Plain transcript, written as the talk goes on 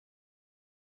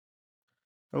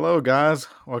Hello, guys.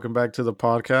 Welcome back to the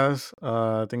podcast.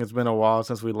 I think it's been a while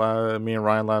since me and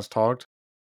Ryan last talked.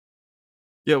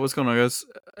 Yeah, what's going on, guys?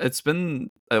 It's been,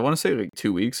 I want to say, like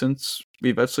 2 weeks since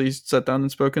we've actually sat down and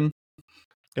spoken.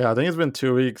 Yeah, I think it's been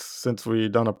 2 weeks since we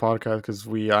done a podcast because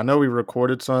I know we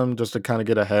recorded some just to kind of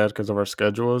get ahead because of our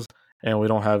schedules, and we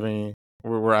don't have any.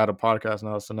 We're out of podcast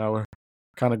now, so now we're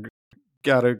kind of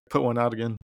gotta put one out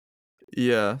again.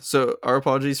 Yeah, so our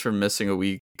apologies for missing a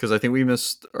week because I think we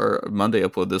missed our Monday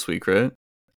upload this week, right?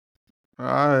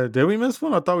 Did we miss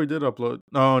one? I thought we did upload.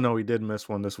 No, we did miss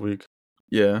one this week.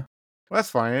 Yeah. Well, that's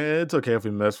fine. It's okay if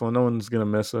we miss one. No one's gonna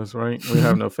miss us, right? We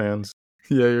have no fans.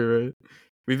 Yeah, you're right.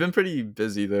 We've been pretty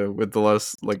busy though with the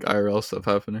last like IRL stuff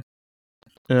happening.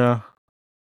 Yeah.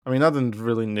 I mean, nothing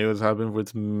really new has happened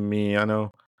with me. I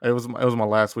know it was my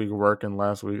last week working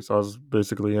last week, so I was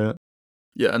basically it.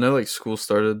 Yeah, I know like school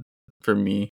started for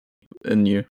me and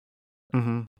you.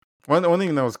 Mm-hmm. One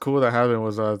thing that was cool that happened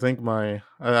was I think I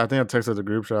texted the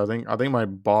group chat. I think my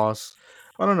boss.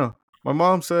 I don't know. My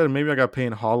mom said maybe I got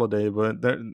paid holiday, but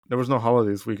there was no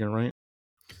holiday this weekend, right?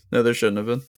 No, there shouldn't have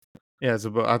been. Yeah,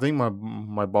 but I think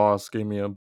my boss gave me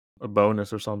a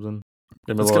bonus or something.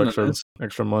 Gave me a That's little kind of nice.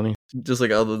 extra money. Just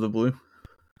like out of the blue.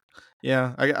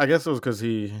 Yeah, I guess it was because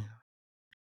I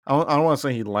don't want to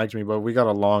say he liked me, but we got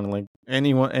along. Like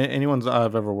anyone's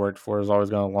I've ever worked for has always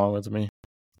gone along with me.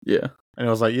 Yeah. And it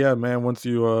was like, yeah, man, once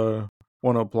you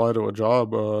want to apply to a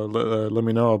job, let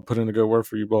me know. I'll put in a good word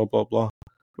for you. Blah blah blah.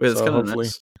 Wait, that's So kind of hopefully,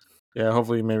 nice. yeah,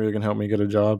 hopefully maybe it can help me get a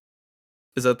job.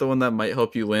 Is that the one that might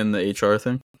help you land the HR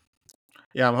thing?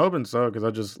 Yeah, I'm hoping so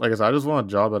because like I said, I just want a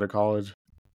job out of college.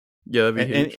 Yeah, that'd be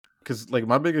And huge. because like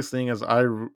my biggest thing is I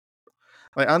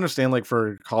understand like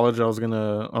for college I was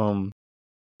gonna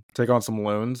take on some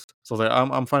loans. So like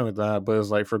I'm fine with that, but it's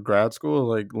like for grad school,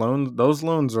 like those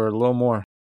loans are a little more.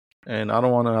 And I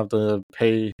don't want to have to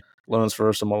pay loans for the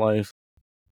rest of my life.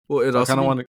 Well, it'd So I also kind of be.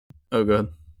 want to, Oh, good.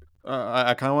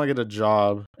 I kind of want to get a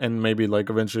job, and maybe like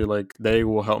eventually, like they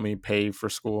will help me pay for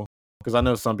school. Because I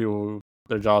know some people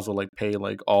their jobs will like pay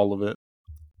like all of it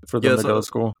for them Yeah, to go to so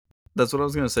school. that's what I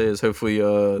was gonna say. Is hopefully,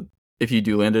 if you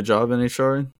do land a job in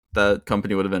HR, that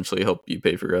company would eventually help you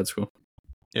pay for grad school.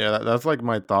 Yeah, that's like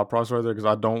my thought process right there. Because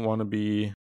I don't want to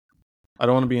be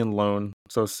in loan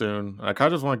so soon. I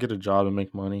kind of just want to get a job and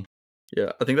make money.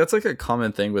 Yeah, I think that's like a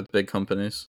common thing with big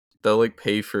companies. They'll like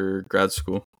pay for grad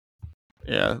school.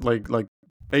 Yeah, like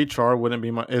HR wouldn't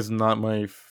be my is not my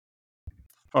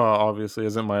obviously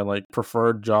isn't my like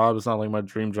preferred job. It's not like my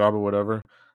dream job or whatever.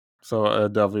 So I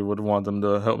definitely would want them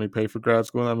to help me pay for grad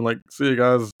school. And I'm like, see you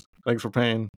guys. Thanks for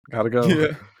paying. Gotta go.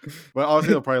 Yeah. But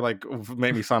obviously, they'll probably like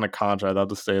make me sign a contract. I'll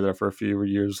just stay there for a few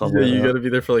years or something Yeah, like you that. got to be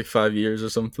there for like 5 years or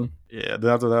something. Yeah.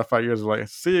 Then after that 5 years, I'm like,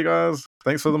 see you guys.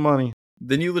 Thanks for the money.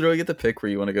 Then you literally get to pick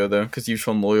where you want to go though, because you've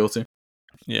shown loyalty.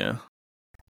 Yeah.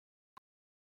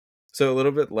 So a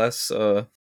little bit less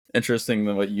interesting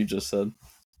than what you just said.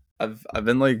 I've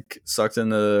been like sucked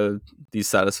into these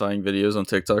satisfying videos on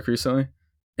TikTok recently,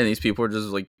 and these people are just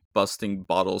like busting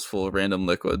bottles full of random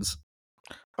liquids.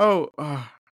 Oh,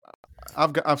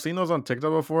 I've seen those on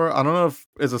TikTok before. I don't know if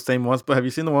it's the same ones, but have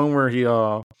you seen the one where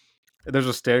there's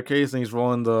a staircase and he's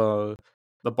rolling the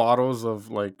bottles of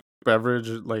like beverage,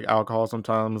 like alcohol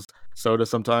sometimes, soda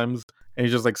sometimes, and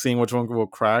he's just like seeing which one will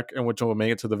crack and which one will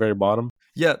make it to the very bottom.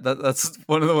 Yeah, that's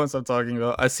one of the ones I'm talking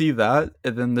about. I see that,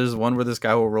 and then there's one where this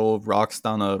guy will roll rocks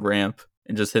down a ramp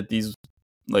and just hit these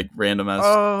like random ass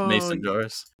Oh, mason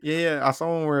jars. yeah. I saw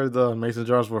one where the mason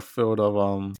jars were filled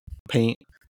of paint.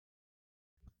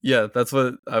 Yeah, that's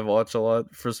what I've watched a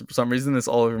lot. For some reason, it's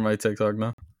all over my TikTok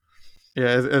now.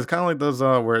 Yeah, it's kind of like those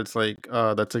where it's like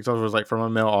the TikTok was like from a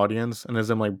male audience and is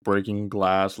them like breaking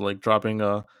glass, like dropping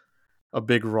a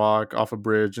big rock off a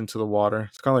bridge into the water.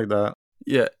 It's kind of like that.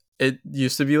 Yeah, it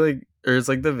used to be like, or it's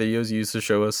like the videos you used to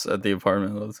show us at the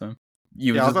apartment all the time.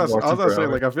 You would Yeah, just watch I them was gonna for say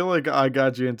hours. like I feel like I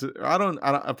got you into.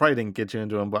 I probably didn't get you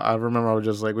into them, but I remember I was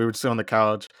just like we would sit on the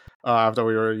couch after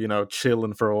we were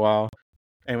chilling for a while,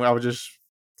 and I would just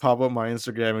pop up my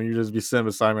Instagram and you just be sitting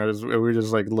beside me. We would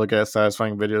just like look at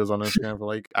satisfying videos on Instagram for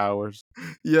like hours.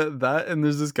 Yeah, that and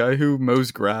there's this guy who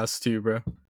mows grass too, bro.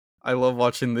 I love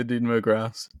watching the dude mow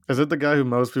grass. Is it the guy who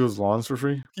mows people's lawns for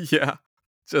free? Yeah,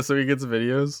 just so he gets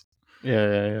videos.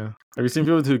 Yeah. Have you seen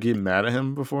people who get mad at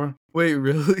him before? Wait,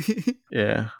 really?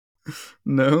 Yeah.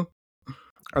 No.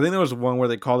 I think there was one where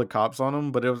they called the cops on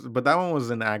him, but that one was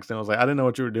an accident. I was like, I didn't know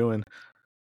what you were doing.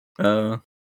 Uh,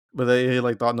 But he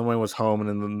like thought no one was home,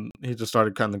 and then he just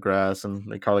started cutting the grass,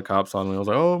 and they called the cops on him. I was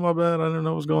like, "Oh my bad, I didn't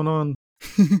know what was going on."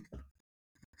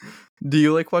 do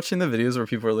you like watching the videos where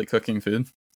people are like cooking food?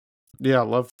 Yeah, I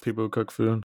love people who cook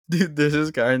food. Dude, there's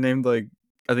this guy named like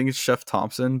I think it's Chef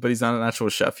Thompson, but he's not an actual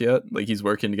chef yet. Like he's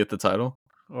working to get the title.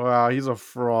 Wow, he's a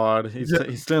fraud. He's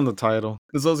still in the title.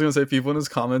 This is what I was gonna say. People in his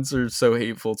comments are so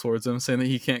hateful towards him, saying that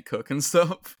he can't cook and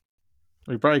stuff.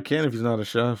 He probably can if he's not a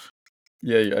chef.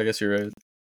 Yeah, I guess you're right.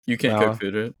 You can't Nah. cook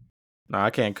food, right? Nah, I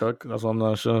can't cook. That's why I'm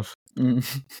not a chef.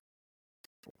 Mm.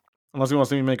 Unless he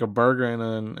wants me to make a burger in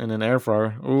an air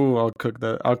fryer. Ooh, I'll cook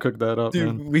that. I'll cook that up,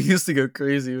 Dude, man. we used to go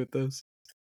crazy with this.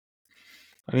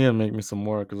 I need to make me some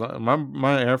more because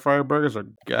my air fryer burgers are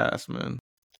gas, man.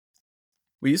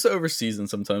 We used to over season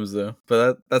sometimes though,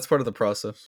 but that's part of the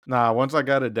process. Nah, once I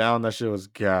got it down, that shit was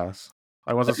gas.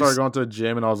 Like once I started going to the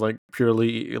gym and I was like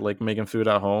purely like making food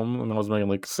at home and I was making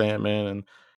like salmon and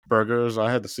burgers,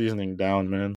 I had the seasoning down,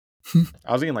 man.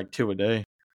 I was eating like 2 a day.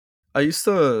 I used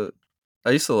to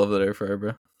love that air fryer,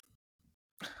 bro.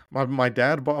 My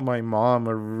dad bought my mom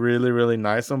a really, really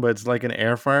nice one, but it's like an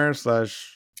air fryer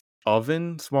slash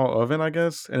oven, small oven, I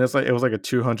guess. And it's like it was like a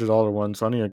 $200 one, so I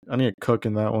need to cook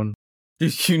in that one.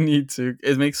 Dude, you need to.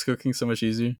 It makes cooking so much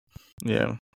easier.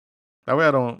 Yeah. That way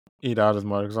I don't eat out as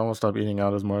much because I won't stop eating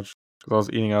out as much because I was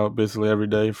eating out basically every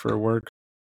day for work.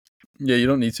 Yeah, you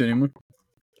don't need to anymore.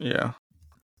 Yeah.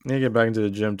 I need to get back into the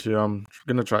gym too. I'm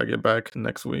gonna try to get back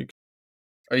next week.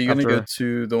 Are you gonna go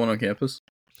to the one on campus?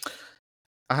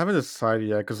 I haven't decided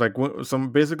yet because like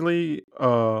some basically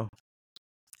I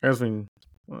mean,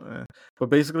 but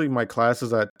basically my class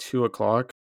is at 2:00,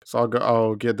 so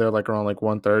I'll get there like around like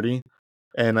 1:30,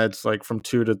 and it's like from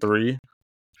 2 to 3.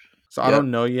 So I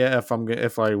don't know yet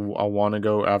if I want to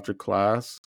go after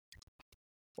class,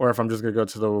 or if I'm just gonna go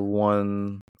to the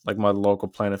one like my local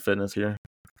Planet Fitness here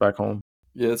back home.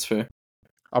 Yeah, that's fair.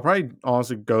 I'll probably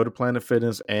honestly go to Planet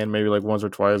Fitness and maybe like once or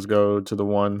twice go to the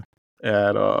one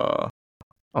at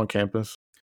on campus.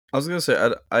 I was gonna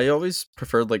say I always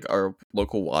preferred like our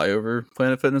local Y over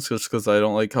Planet Fitness just because I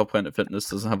don't like how Planet Fitness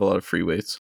doesn't have a lot of free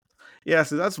weights. Yeah,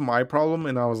 so that's my problem,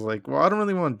 and I was like, well, I don't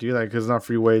really want to do that because it's not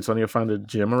free weights, so I need to find a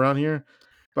gym around here.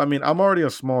 But I mean, I'm already a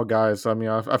small guy, so I mean,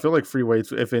 I feel like free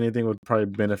weights, if anything, would probably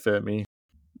benefit me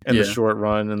in the short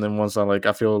run. And then once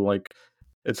I feel like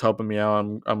it's helping me out,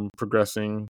 I'm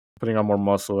progressing, putting on more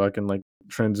muscle, I can like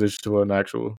transition to an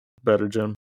actual better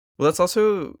gym. Well, that's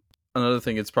also another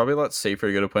thing. It's probably a lot safer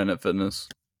to go to Planet Fitness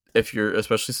if you're,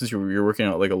 especially since you're working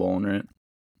out like alone, right?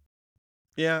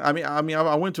 Yeah, I mean,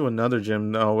 I went to another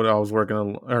gym when I was working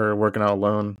out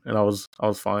alone, and I was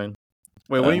fine.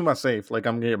 Wait, what do you mean by safe? Like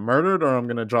I'm gonna get murdered, or I'm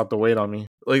gonna drop the weight on me?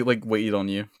 Like weight on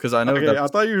you? Because I know. Okay, I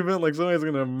thought you meant like somebody's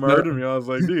gonna murder me. I was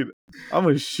like, dude, I'm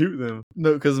gonna shoot them.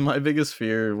 No, because my biggest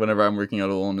fear whenever I'm working out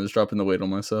alone is dropping the weight on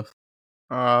myself.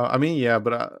 I mean, yeah,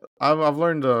 but I've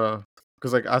learned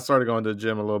because like I started going to the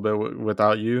gym a little bit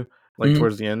without you, like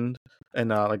towards the end, and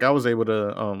like I was able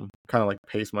to kind of like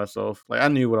pace myself. Like I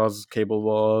knew what I was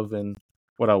capable of and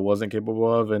what I wasn't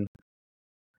capable of, and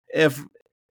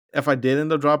if I did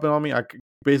end up dropping on me, I could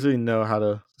basically know how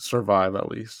to survive at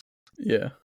least. Yeah,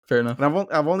 fair enough. And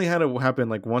I've only had it happen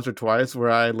like once or twice where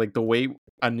I like the weight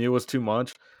I knew was too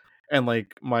much, and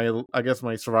like I guess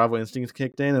my survival instincts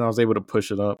kicked in, and I was able to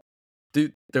push it up.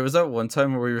 Dude, there was that one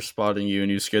time where we were spotting you and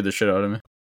you scared the shit out of me.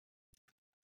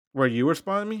 Where you were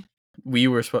spotting me? We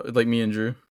were like me and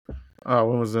Drew. Oh,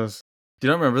 when was this? Do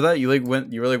you not remember that? You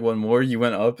were like one more, you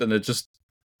went up and it just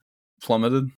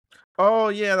plummeted. Oh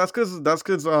yeah, that's cause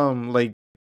like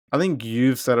I think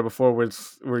you've said it before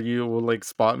where you will like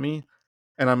spot me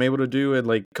and I'm able to do it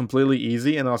like completely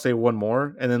easy and I'll say one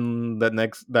more and then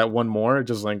that one more it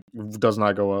just like does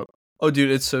not go up. Oh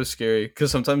dude, it's so scary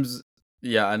because sometimes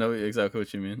yeah, I know exactly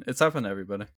what you mean. It's happened to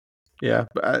everybody. Yeah,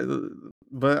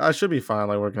 but I should be fine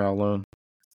like working out alone.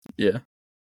 Yeah.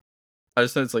 I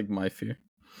just know it's like my fear.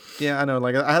 Yeah, I know.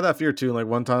 Like I had that fear too. Like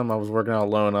one time I was working out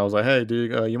alone. I was like, "Hey,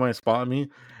 dude, you might spot me,"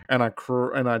 and I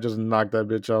just knocked that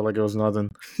bitch out like it was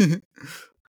nothing.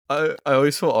 I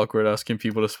always feel awkward asking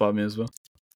people to spot me as well.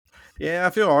 Yeah, I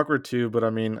feel awkward too. But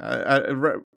I mean,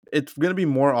 it's gonna be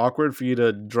more awkward for you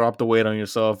to drop the weight on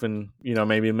yourself and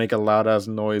maybe make a loud ass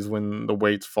noise when the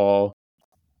weights fall.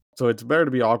 So it's better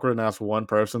to be awkward and ask one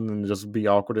person than just be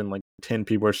awkward and like 10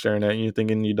 people are staring at you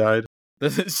thinking you died.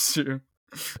 That is true.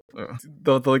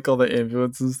 They'll like call the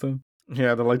ambulance and stuff.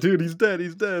 Yeah, they're like, dude, he's dead.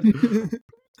 He's dead.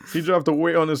 He dropped a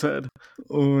weight on his head.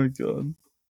 Oh my god.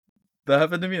 That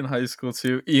happened to me in high school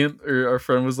too. Ian, or our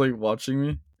friend, was like watching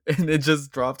me and it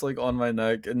just dropped like on my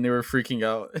neck and they were freaking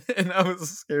out and I was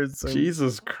scared so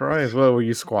Jesus Christ. What, were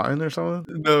you squatting or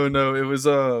something? No, it was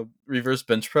a reverse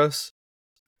bench press.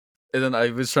 And then I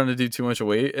was trying to do too much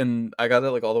weight and I got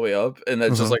it like all the way up and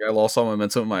it's just like I lost all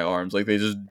momentum in my arms. Like they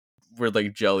just were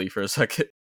like jelly for a second.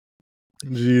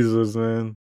 Jesus,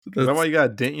 man. Is that why you got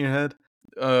a dent in your head?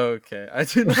 Okay, I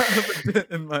do not have a dent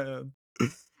in my head.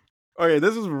 Okay,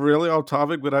 this is really off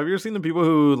topic, but have you ever seen the people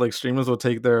who like streamers will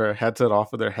take their headset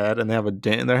off of their head and they have a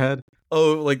dent in their head?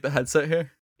 Oh, like the headset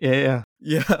hair? Yeah, yeah.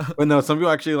 Yeah. But no, some people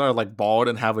actually are like bald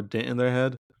and have a dent in their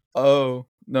head. Oh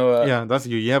no, Yeah, that's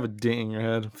you. You have a dent in your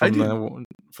head I from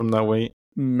do. that weight.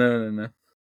 No.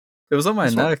 It was on my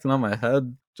Just wa- neck, not my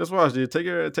head. just watch, dude. Take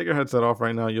your headset off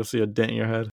right now. You'll see a dent in your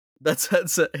head. That's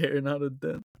headset hair, not a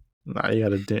dent. Nah, you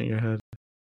got a dent in your head.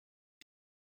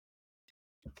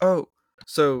 Oh,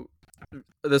 so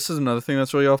this is another thing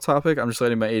that's really off topic. I'm just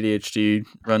letting my ADHD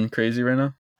run crazy right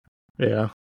now. Yeah.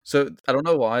 So I don't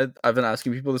know why I've been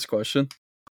asking people this question.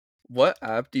 What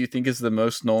app do you think is the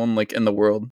most known like in the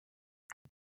world?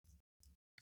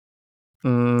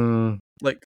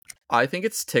 Like, I think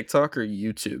it's TikTok or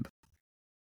YouTube.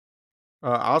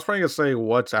 I was probably gonna say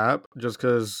WhatsApp, just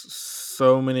because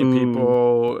so many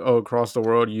people across the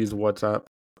world use WhatsApp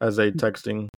as a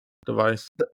texting device.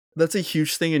 That's a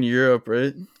huge thing in Europe,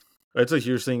 right? It's a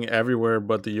huge thing everywhere,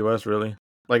 but the U.S. really.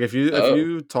 Like if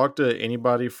you talk to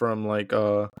anybody from like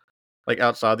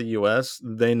outside the U.S.,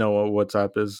 they know what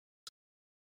WhatsApp is,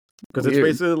 because it's Weird.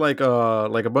 basically like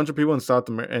a bunch of people in South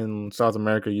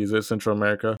America use it, Central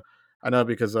America. I know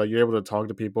because you're able to talk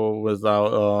to people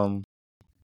without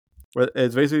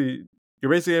it's basically you're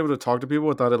basically able to talk to people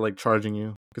without it like charging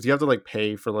you, because you have to like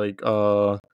pay for like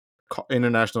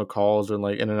international calls or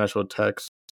like international texts.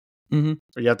 Mm-hmm.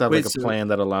 Or you have to have Wait, like a so plan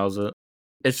that allows it.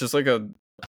 it's just like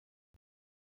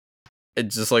it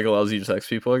just like allows you to text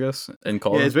people, I guess, and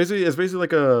call Yeah, them. it's basically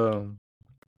like a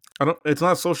I don't it's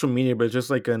not social media, but it's just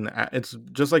like it's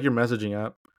just like your messaging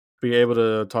app. But you're able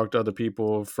to talk to other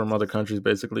people from other countries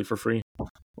basically for free.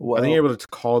 Wow. I think you're able to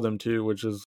call them too, which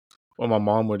is what my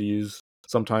mom would use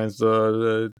sometimes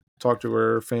to talk to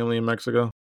her family in Mexico.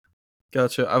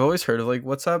 Gotcha. I've always heard of like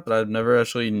WhatsApp, but I've never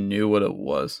actually knew what it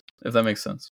was. If that makes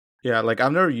sense. Yeah, like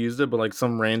I've never used it, but like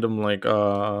some random like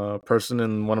person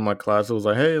in one of my classes was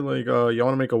like, "Hey, like you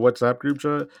want to make a WhatsApp group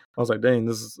chat?" I was like, "Dang,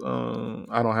 this is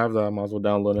I don't have that. I might as well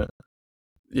download it."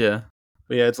 Yeah.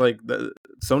 But yeah, it's like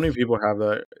so many people have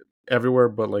that everywhere,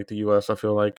 but like the U.S. I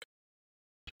feel like.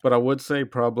 But I would say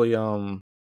probably I'd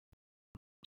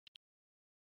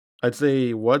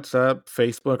say WhatsApp,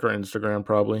 Facebook, or Instagram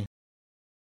probably.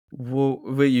 Well,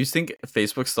 wait, you think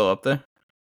Facebook's still up there?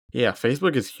 Yeah,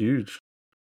 Facebook is huge.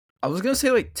 I was gonna say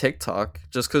like TikTok,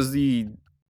 just because the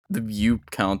view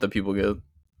count that people get.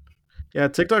 Yeah,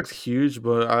 TikTok's huge,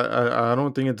 but I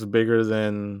don't think it's bigger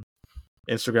than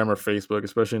Instagram or Facebook,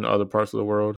 especially in other parts of the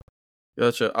world.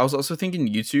 Gotcha. I was also thinking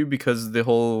YouTube because the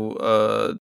whole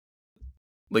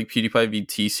like PewDiePie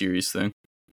VT series thing.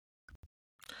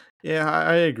 Yeah,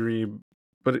 I agree,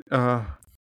 but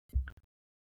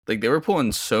Like they were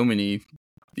pulling so many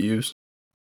views.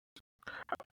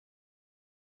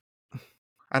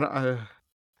 I don't.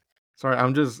 Sorry,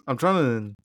 I'm trying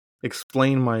to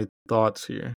explain my thoughts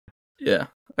here. Yeah,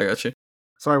 I got you.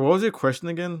 Sorry, what was your question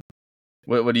again?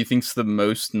 What do you think's the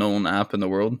most known app in the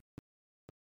world?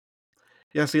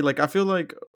 Yeah, see, like I feel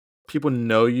like people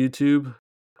know YouTube.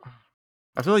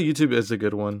 I feel like YouTube is a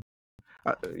good one.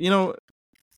 You know,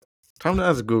 time to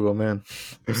ask Google, man.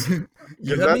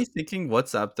 You got me thinking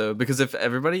WhatsApp though, because if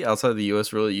everybody outside the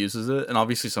US really uses it, and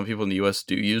obviously some people in the US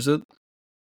do use it,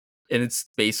 and it's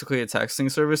basically a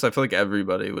texting service, I feel like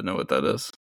everybody would know what that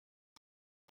is.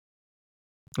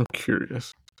 I'm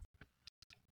curious.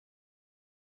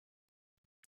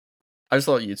 I just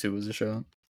thought YouTube was a show.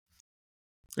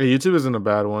 Yeah, YouTube isn't a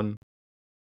bad one.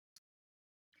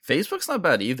 Facebook's not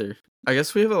bad either. I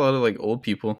guess we have a lot of like old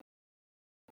people.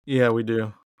 Yeah, we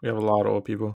do. We have a lot of old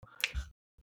people.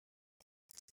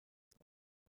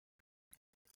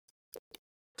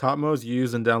 Top most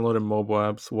used and downloaded mobile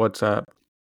apps: WhatsApp.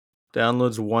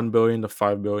 Downloads 1 billion to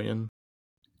 5 billion.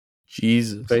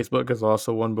 Jesus. Facebook is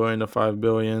also 1 billion to 5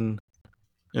 billion.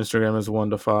 Instagram is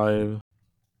 1 to 5.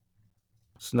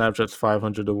 Snapchat's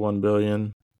 500 to 1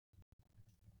 billion.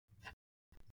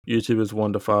 YouTube is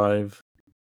 1 to 5.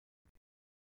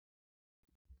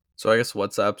 So I guess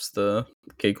WhatsApp's the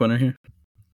cake winner here.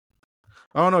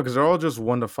 I don't know, because they're all just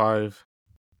 1 to 5.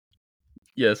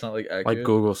 Yeah, it's not like accurate. Like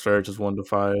Google search is 1 to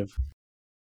 5.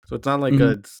 So it's not like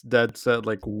a dead set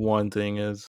like one thing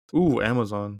is. Ooh,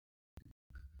 Amazon.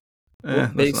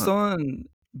 Well, based on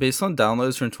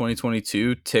downloads from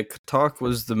 2022, TikTok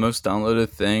was the most downloaded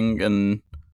thing, and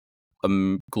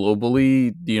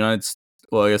globally, the United States.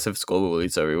 Well, I guess if it's globally,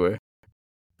 it's everywhere,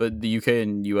 but the UK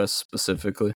and US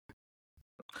specifically.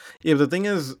 Yeah, but the thing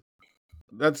is,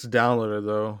 that's downloaded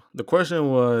though. The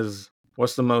question was,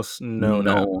 what's the most known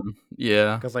app?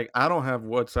 Yeah, Because like I don't have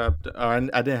WhatsApp. I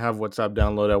didn't have WhatsApp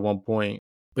download at one point,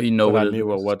 But you know but what I it knew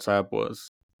what is. WhatsApp was.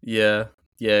 Yeah,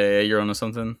 yeah, you're onto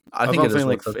something. I That's think what I'm it is saying.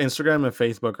 Like WhatsApp. Instagram and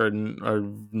Facebook are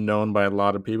known by a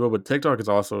lot of people, but TikTok is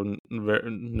also very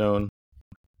known.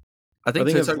 I The think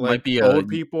thing is, TikTok might like be a old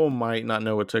people might not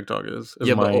know what TikTok is. Is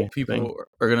yeah, but my old thing. people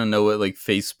are gonna know what like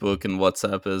Facebook and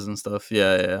WhatsApp is and stuff.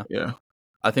 Yeah, yeah, yeah. Yeah,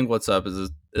 I think WhatsApp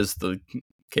is the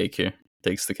cake here.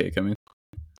 Takes the cake. I mean,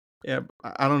 yeah.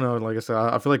 I don't know. Like I said,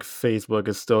 I feel like Facebook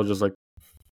is still just like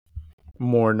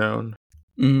more known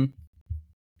hmm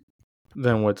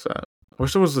than WhatsApp. I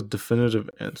wish there was a definitive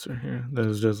answer here. That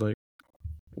is just like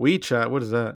WeChat. What is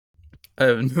that? I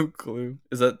have no clue.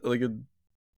 Is that like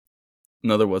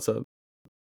another WhatsApp?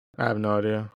 I have no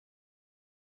idea.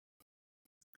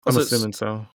 I'm Also, assuming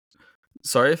so.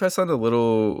 sorry if I sound a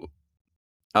little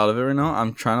out of it right now.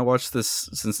 I'm trying to watch this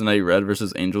Cincinnati Red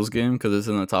versus Angels game because it's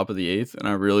in the top of the eighth, and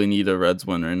I really need a Reds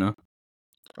win right now.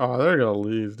 Oh, they're gonna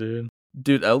lose, dude.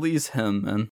 Dude, Ellie's him,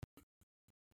 man.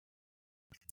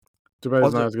 Too bad it's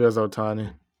Also, not as good as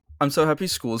Otani. I'm so happy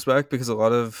school's back because a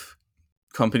lot of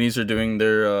companies are doing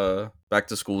their back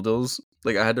to school deals.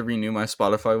 Like I had to renew my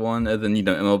Spotify one, and then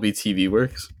MLB TV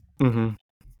works. Mm-hmm.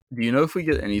 Do you know if we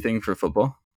get anything for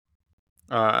football?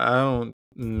 I don't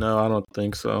know. I don't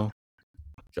think so.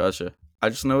 Gotcha. I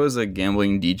just know as a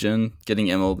gambling degen, getting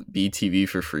MLB TV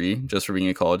for free just for being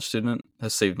a college student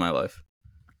has saved my life.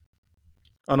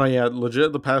 Oh no, yeah,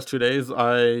 legit. The past 2 days,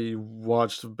 I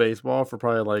watched baseball for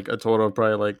probably like a total of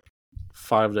probably like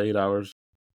 5 to 8 hours.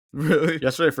 Really?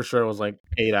 Yesterday for sure was like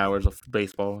 8 hours of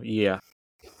baseball. Yeah,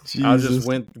 I just Jesus.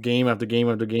 went game after game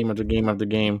after game after game after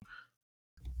game.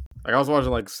 Like I was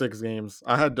watching like 6 games.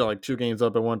 I had like 2 games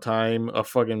up at one time. A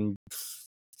fucking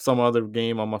some other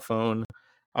game on my phone.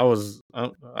 I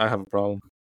have a problem.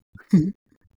 Dude,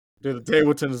 the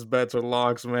table tennis bets are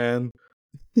locks, man.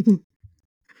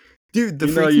 Dude, the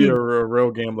You know freaking you're a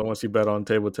real gambler once you bet on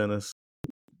table tennis.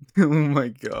 oh my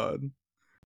god.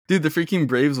 Dude, the freaking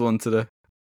Braves won today.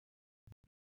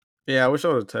 Yeah, I wish I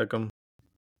would have taken them.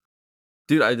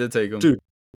 Dude, I did take them. Dude,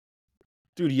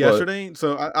 What? yesterday.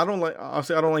 So I don't like.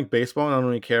 Obviously, I don't like baseball, and I don't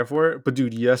really care for it. But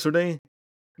dude, yesterday,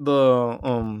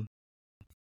 the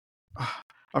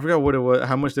I forgot what it was,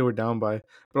 how much they were down by.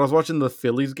 But I was watching the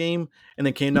Phillies game, and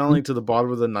it came down like to the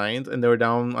bottom of the ninth, and they were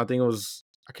down. I think it was.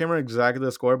 I can't remember exactly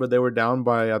the score, but they were down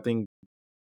by I think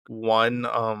one.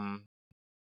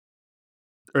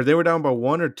 Or they were down by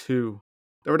one or two.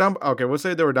 They were down. Okay, we'll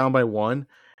say they were down by one,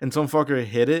 and some fucker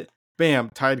hit it. Bam,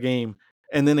 tied game.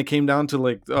 And then it came down to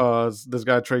like this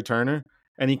guy Trey Turner,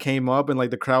 and he came up, and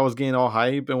like the crowd was getting all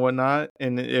hype and whatnot,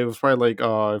 and it was probably like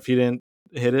if he didn't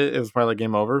hit it, it was probably like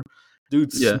game over. Dude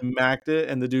Yeah. smacked it,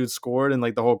 and the dude scored, and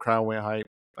like the whole crowd went hype.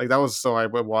 Like that was so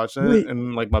hype watching it, Wait.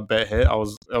 and like my bet hit. I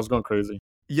was going crazy.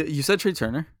 You said Trey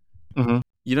Turner? Mm-hmm.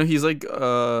 You know he's like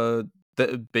the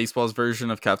baseball's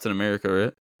version of Captain America,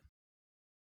 right?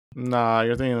 Nah,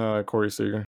 you're thinking Corey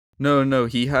Seager. No,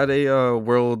 he had a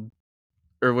world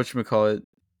or whatchamacallit,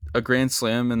 a grand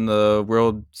slam in the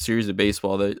World Series of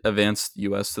Baseball that advanced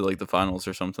US to like the finals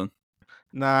or something.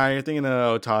 Nah, you're thinking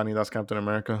Otani. That's Captain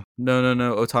America. No.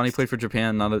 Otani played for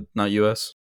Japan, not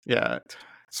US. Yeah,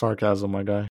 sarcasm, my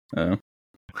guy. Oh.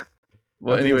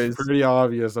 Well, I think anyways, it's pretty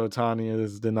obvious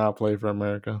Otani did not play for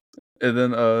America. and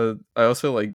then I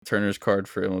also like Turner's card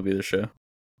for MLB The Show.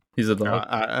 He's a dog.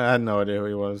 I had no idea who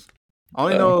he was. I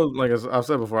only Oh. know, like I've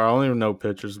said before, I only know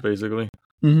pitchers basically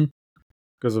Mhm.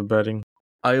 because of betting.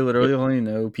 I literally only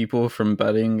know people from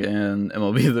betting and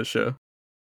MLB The Show.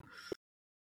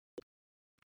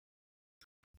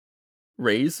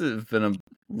 Rays have been a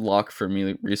lock for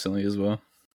me recently as well.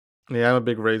 Yeah, I'm a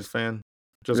big Rays fan,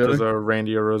 just Really? because of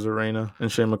Randy Arozarena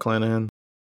and Shane McClanahan.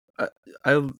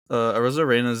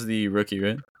 Arozarena's the rookie,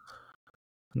 right?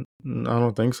 I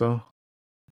don't think so.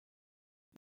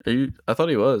 I thought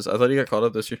he was. I thought he got caught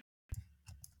up this year.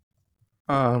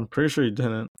 I'm pretty sure he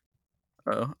didn't.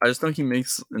 Oh, I just think he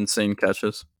makes insane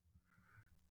catches.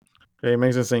 Yeah, he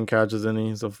makes insane catches, and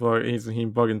he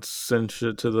fucking sends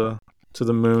shit to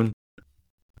the moon.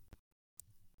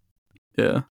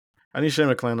 Yeah. I need Shane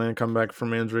McClanahan to come back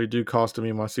from injury. Dude costed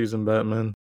me my season bet,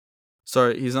 man.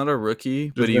 Sorry, he's not a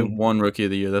rookie, but he won Rookie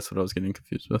of the Year. That's what I was getting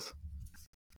confused with.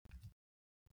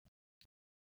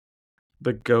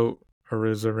 The GOAT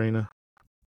Arozarena.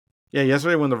 Yeah,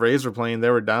 yesterday when the Rays were playing, they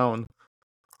were down.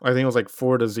 I think it was like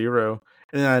 4-0,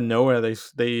 and then out of nowhere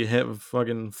they hit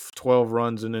fucking 12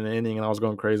 runs in an inning, and I was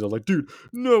going crazy. I was like, dude,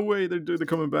 no way, they're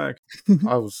coming back.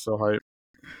 I was so hyped.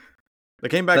 They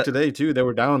came back today too. They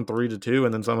were down 3-2,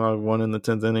 and then somehow won in the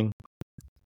 10th inning.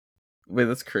 Wait,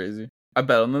 that's crazy. I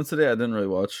bet on them today. I didn't really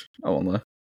watch. I won't lie.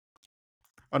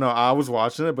 Oh no, I was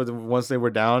watching it, but then once they were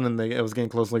down and it was getting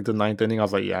close to like the ninth inning, I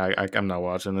was like, yeah, I'm not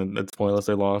watching it. It's pointless.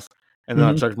 They lost. And then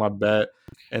I Mhm. checked my bet,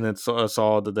 and I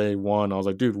saw that they won. I was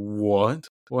like, dude, what?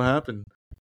 What happened?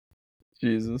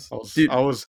 Jesus, I dude,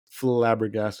 was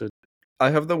flabbergasted. I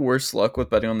have the worst luck with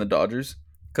betting on the Dodgers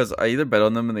because I either bet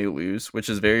on them and they lose, which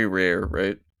is very rare,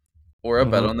 right? Or I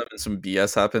bet Hmm. on them and some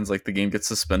BS happens, like the game gets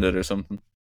suspended or something.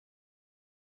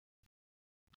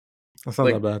 That's not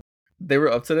Like that bad. they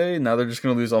were up today, now they're just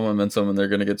gonna lose all momentum and they're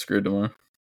gonna get screwed tomorrow.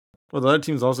 Well, the other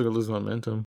team's also gonna lose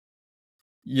momentum.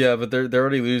 Yeah, but they're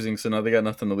already losing, so now they got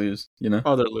nothing to lose. You know.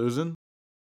 Oh, they're losing.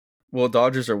 Well,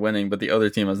 Dodgers are winning, but the other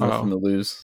team has nothing Oh, to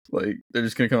lose. Like they're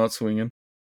just gonna come out swinging.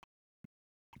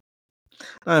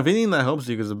 if anything that helps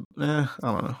you, because I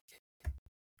don't know.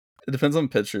 It depends on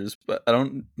pitchers, but I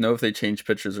don't know if they change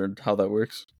pitchers or how that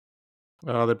works.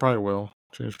 They probably will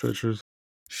change pitchers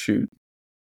Shoot.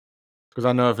 because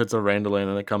I know if it's a rain delay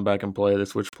and they come back and play, they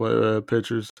switch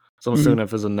pitchers. So I'm Mhm. assuming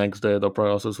if it's the next day, they'll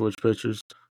probably also switch pitchers.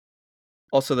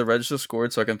 Also, the Reds just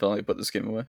scored, so I can finally put this game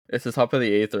away. It's the top of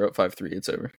the eighth. They're up 5-3. It's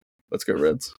over. Let's go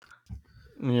Reds.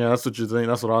 Yeah, that's what you think.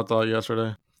 That's what I thought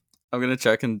yesterday. I'm gonna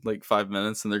check in like 5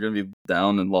 minutes, and they're gonna be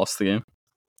down and lost the game.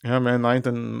 Yeah, man.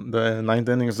 The ninth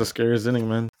inning is the scariest inning,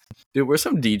 man. Dude, where's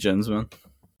some degens, man?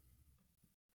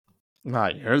 Nah,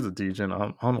 you're the DJ.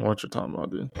 I don't know what you're talking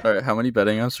about, dude. All right, how many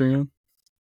betting apps are you on?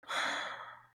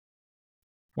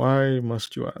 Why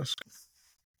must you ask?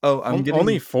 Oh, I'm getting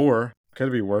Only 4.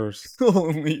 Could be worse.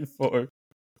 only 4.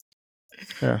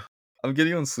 Yeah. I'm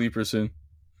getting on Sleeper soon.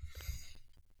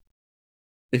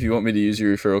 If you want me to use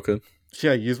your referral code,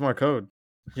 Yeah, use my code.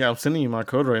 Yeah, I'm sending you my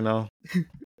code right now.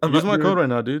 I'm Use not my doing. code right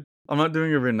now, dude. I'm not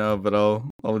doing it right now, but I'll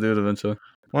do it eventually.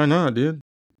 Why not, dude?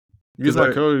 Use 'Cause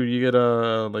my code, you get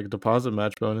a deposit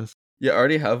match bonus. Yeah, I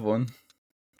already have one.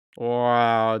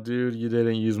 Wow, dude, you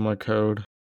didn't use my code.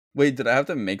 Wait, did I have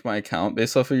to make my account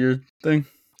based off of your thing?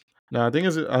 No, I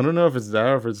don't know if it's that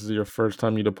or if it's your first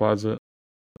time you deposit.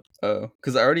 Oh,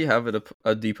 because I already have it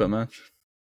a depot match.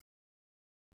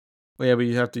 Well, yeah, but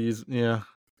you have to use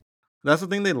That's the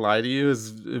thing they lie to you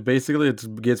is basically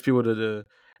it gets people to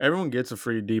everyone gets a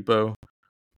free depot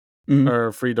Mm-hmm. or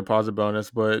a free deposit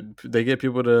bonus, but they give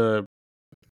people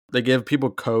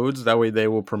codes that way they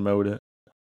will promote it.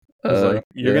 It's like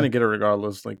you're Yeah. gonna get it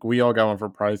regardless. Like we all got one for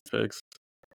Prize Picks.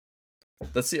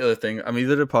 That's the other thing. I'm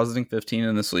either depositing 15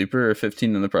 in the sleeper or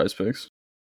 15 in the prize picks.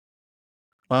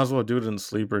 Might as well do it in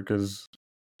Sleeper because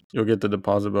you'll get the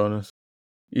deposit bonus.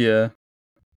 Yeah.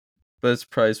 But it's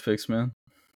prize picks, man.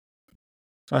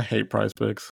 I hate Prize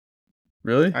Picks.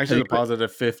 Really? I actually deposited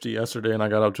 50 yesterday and I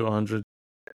got up to 100.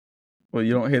 Well,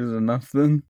 you don't hate it enough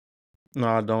then? No,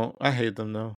 I don't. I hate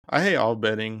them though. I hate all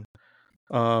betting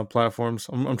platforms.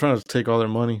 I'm trying to take all their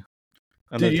money.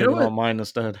 And Dude, they're you know taking all what? mine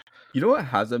instead. You know what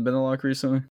hasn't been a lock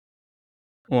recently?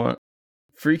 What?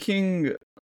 Freaking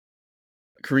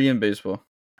Korean baseball.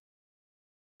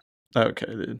 Okay,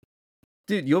 dude.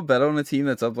 Dude, you'll bet on a team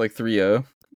that's up like 3-0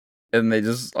 and they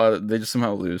just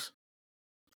somehow lose.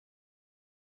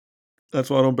 That's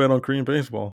why I don't bet on Korean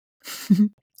baseball.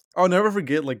 I'll never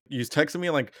forget. Like you texted me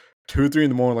at like 2, 3 in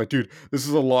the morning. Like, dude, this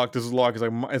is a lock. This is a lock.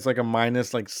 It's like a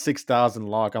minus like 6,000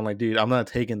 lock. I'm like, dude, I'm not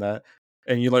taking that.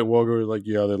 And you like woke up like,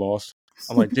 yeah, they lost.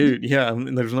 I'm like, dude, yeah.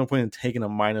 And there's no point in taking a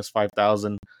minus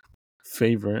 5,000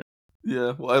 favorite.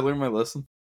 Yeah, well, I learned my lesson.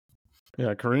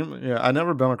 Yeah, Korean. Yeah, I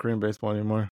never bet on Korean baseball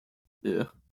anymore. Yeah.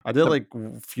 I did like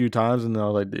a few times, and then I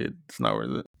was like, dude, it's not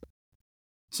worth it.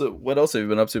 So, what else have you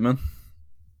been up to, man?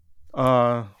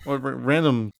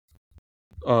 Random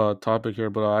topic here,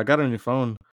 but I got a new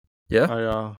phone. Yeah.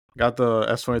 I got the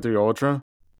S23 Ultra.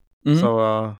 Mhm.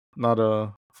 So not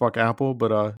a fuck Apple,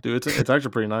 but dude, it's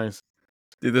actually pretty nice.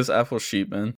 Dude, this Apple sheep,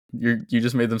 man. You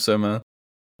just made them so mad.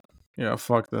 Yeah,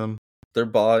 fuck them. They're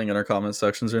bawling in our comment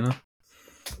sections right now.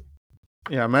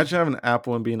 Yeah, imagine having an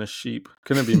Apple and being a sheep.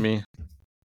 Couldn't be me.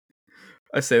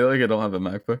 I say that like I don't have a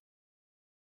MacBook.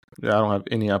 Yeah, I don't have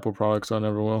any Apple products, so I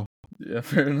never will. Yeah,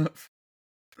 fair enough.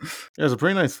 Yeah, it's a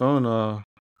pretty nice phone.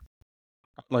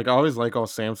 Like I always like all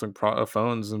Samsung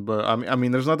phones, but I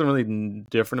mean, there's nothing really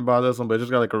different about this one, but it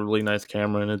just got like a really nice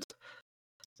camera, and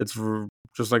it's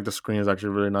just like the screen is actually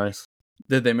really nice.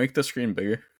 Did they make the screen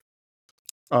bigger?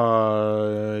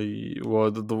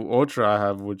 Well, the Ultra I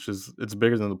have, it's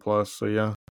bigger than the Plus, so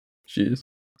yeah. Jeez.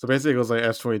 So basically, it was like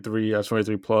S23,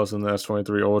 S23 Plus, and the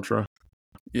S23 Ultra.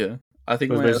 Yeah, I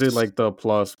think So it's basically like the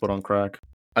Plus, but on crack.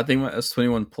 I think my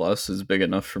S21 Plus is big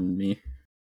enough for me.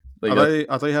 Like,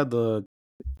 I thought you had the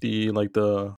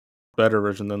better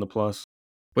version than the Plus.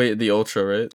 wait, the Ultra,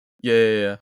 right?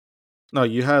 Yeah. No,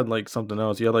 you had like something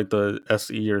else. You had like the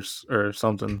SE or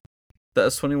something. The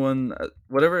S21,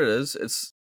 whatever it is,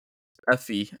 it's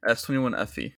FE S21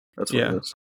 FE. That's what it Yeah.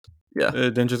 is. Yeah.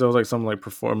 Didn't you say it was like some like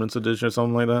performance edition or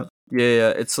something like that? Yeah.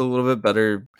 It's a little bit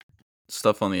better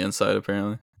stuff on the inside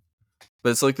apparently,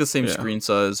 but it's like the same Yeah. screen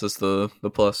size as the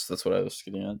Plus. That's what I was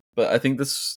getting at. But I think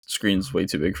this screen's way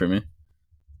too big for me,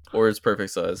 or it's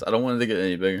perfect size. I don't want it to get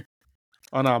any bigger.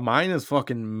 Oh no, mine is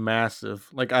fucking massive.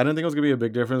 Like I didn't think it was gonna be a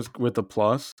big difference with the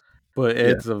Plus, but Yeah.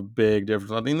 it's a big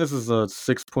difference. I think this is a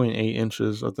 6.8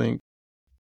 inches. I think.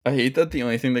 I hate that the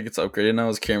only thing that gets upgraded now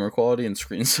is camera quality and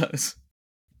screen size.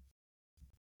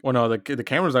 Well, no, the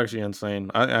camera's actually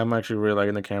insane. I'm actually really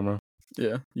liking the camera.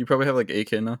 Yeah, you probably have like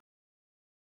 8K now.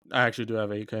 I actually do have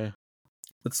 8K.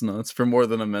 That's nuts for more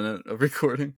than a minute of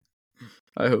recording.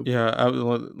 I hope. Yeah, and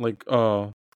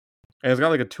it's got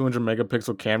like a 200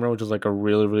 megapixel camera, which is like a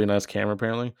really really nice camera.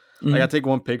 Apparently, like I take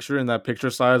one picture, and that picture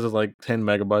size is like 10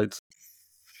 megabytes.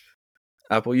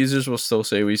 Apple users will still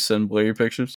say we send blurry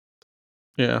pictures.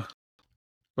 Yeah,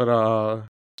 but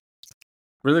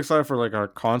really excited for like our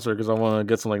concert because I want to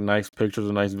get some like nice pictures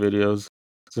and nice videos.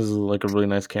 This is like a really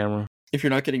nice camera. If you're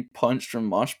not getting punched from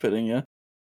mosh pitting, yeah.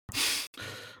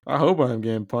 I hope I am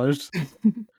getting punched.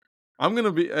 I'm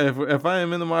gonna be if I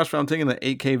am in the mosh pit, I'm taking the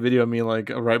 8K video of me like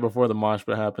right before the mosh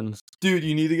pit happens. Dude,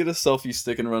 you need to get a selfie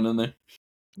stick and run in there.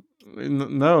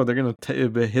 No, they're gonna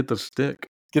hit the stick.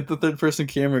 Get the third person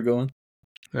camera going.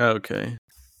 Okay.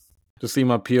 Just see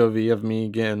my POV of me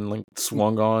getting like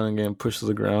swung on and getting pushed to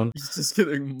the ground. He's just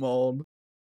getting mauled.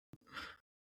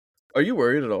 Are you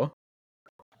worried at all?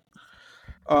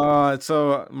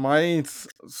 So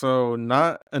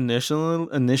not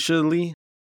initially,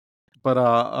 but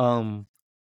I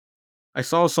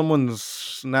saw someone's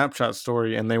Snapchat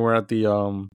story and they were at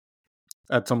the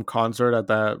at some concert at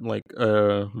that like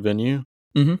venue,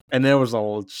 and there was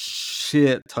a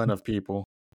shit ton of people.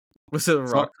 Was it a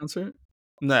rock concert?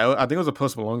 No, I think it was a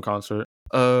Post Malone concert.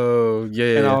 Oh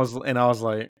yeah. And I was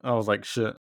like,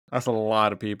 shit, that's a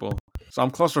lot of people. So I'm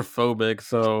claustrophobic.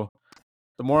 So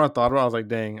the more I thought about it, I was like,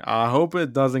 dang, I hope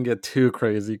it doesn't get too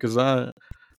crazy because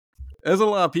there's a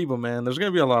lot of people, man. There's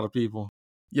gonna be a lot of people.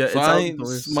 Yeah, so it's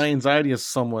outdoors. My anxiety is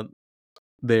somewhat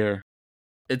there.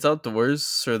 It's outdoors,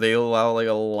 so they allow like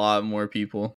a lot more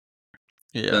people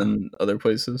than other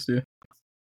places do.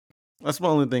 That's my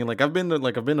only thing. Like I've been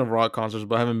to rock concerts,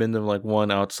 but I haven't been to like one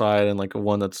outside and like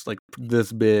one that's like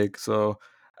this big. So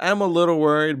I'm a little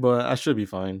worried, but I should be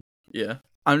fine. Yeah,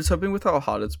 I'm just hoping with how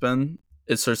hot it's been,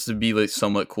 it starts to be like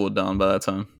somewhat cooled down by that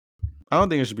time. I don't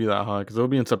think it should be that hot because it'll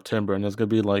be in September and it's gonna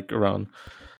be like around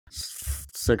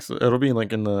 6. It'll be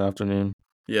like in the afternoon.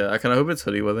 Yeah, I kind of hope it's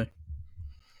hoodie weather.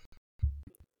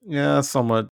 Yeah,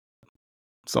 somewhat.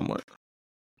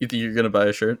 You think you're gonna buy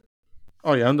a shirt?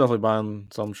 Oh yeah, I'm definitely buying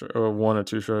some shirt or 1 or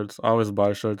 2 shirts. I always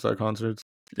buy shirts at concerts.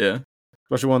 Yeah,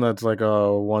 especially one that's like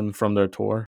one from their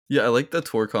tour. Yeah, I like the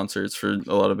tour concerts for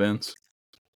a lot of bands.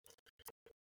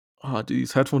 Oh, dude,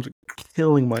 these headphones are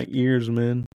killing my ears,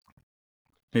 man.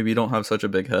 Maybe you don't have such a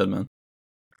big head, man.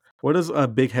 What does a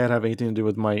big head have anything to do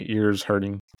with my ears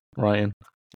hurting, Ryan?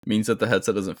 It means that the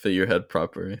headset doesn't fit your head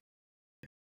properly.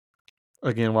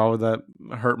 Again, why would that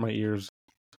hurt my ears?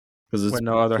 Because when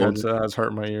no other headset has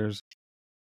hurt my ears.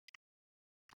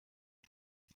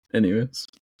 Anyways.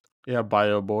 Yeah,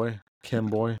 bio boy, chem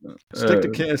boy.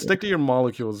 Stick to your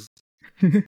molecules.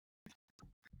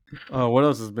 What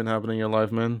else has been happening in your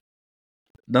life, man?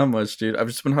 Not much, dude. I've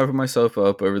just been hyping myself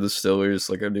up over the Steelers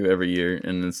like I do every year,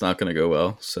 and it's not gonna go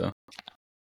well. So.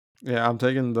 Yeah, I'm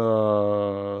taking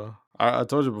the. I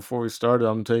told you before we started.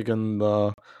 I'm taking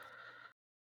the.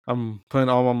 I'm putting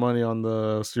all my money on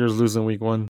the Steelers losing week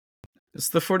 1. It's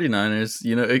the 49ers.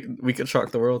 You know, we could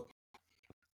shock the world.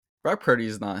 Brock Purdy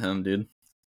is not him, dude.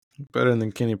 Better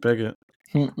than Kenny Pickett.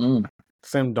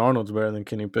 Sam Darnold's better than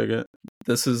Kenny Pickett.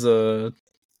 This is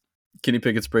Kenny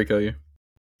Pickett's breakout year.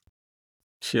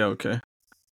 Yeah, okay.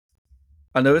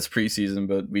 I know it's preseason,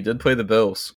 but we did play the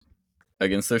Bills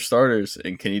against their starters,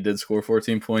 and Kenny did score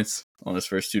 14 points on his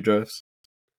first 2 drives.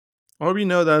 I hope you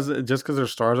know that just because they're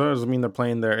starters doesn't mean they're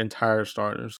playing their entire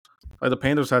starters. Like the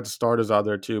Panthers had starters out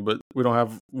there too, but we don't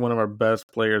have one of our best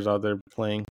players out there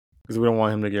playing because we don't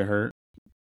want him to get hurt.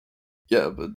 Yeah,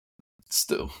 but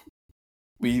still,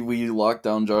 we locked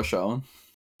down Josh Allen.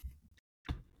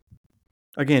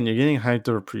 Again, you're getting hyped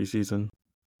over preseason.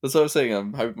 That's what I'm saying.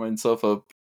 I'm hyping myself up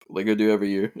like I do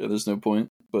every year. Yeah, there's no point,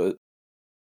 but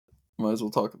might as well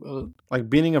talk about it.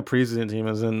 Like beating a preseason team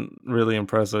isn't really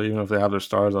impressive, even if they have their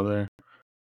stars out there.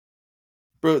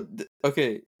 Bro,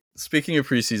 okay. Speaking of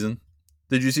preseason,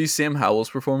 did you see Sam Howell's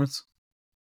performance?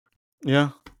 Yeah.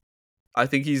 I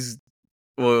think it's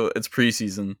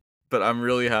preseason, but I'm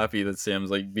really happy that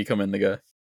Sam's like becoming the guy.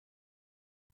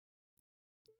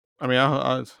 I mean,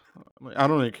 I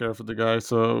don't really care for the guy,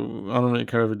 so I don't really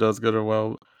care if he does good or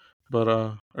well, but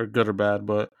or good or bad.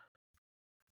 But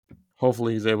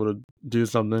hopefully he's able to do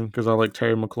something because I like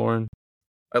Terry McLaurin.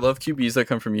 I love QBs that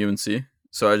come from UNC,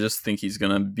 so I just think he's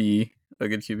gonna be a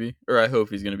good QB, or I hope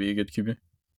he's gonna be a good QB.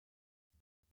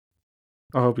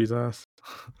 I hope he's ass.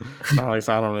 Not like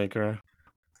I don't really care.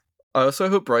 I also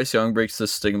hope Bryce Young breaks the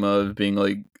stigma of being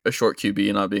like a short QB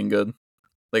and not being good.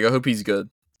 Like I hope he's good.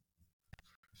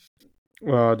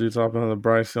 Well, dude's hopping on the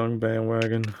Bryce Young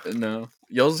bandwagon. No,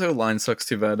 y'all's line sucks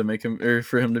too bad to make him or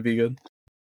for him to be good.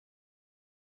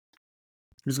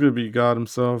 He's gonna be God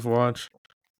himself. Watch.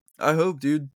 I hope,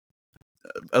 dude.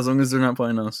 As long as they're not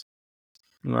playing us.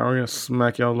 Now we're gonna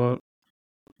smack y'all up.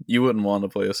 You wouldn't want to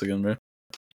play us again, bro.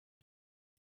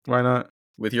 Why not?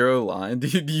 With your O-line,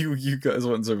 dude, you guys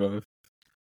wouldn't survive.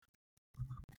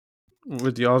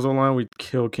 With the Ozzo line, we'd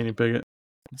kill Kenny Pickett.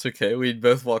 It's okay. We'd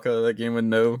both walk out of that game with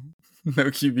no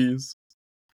QBs.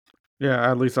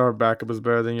 Yeah, at least our backup is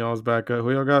better than y'all's backup.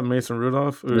 Who y'all got? Mason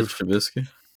Rudolph? Mitch Trubisky.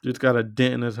 Dude's got a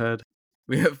dent in his head.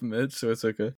 We have Mitch, so it's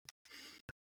okay.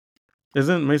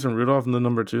 Isn't Mason Rudolph the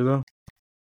number 2 though?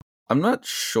 I'm not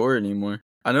sure anymore.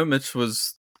 I know Mitch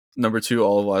was number 2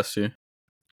 all of last year.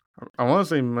 I want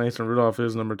to say Mason Rudolph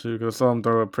is number 2 because I saw him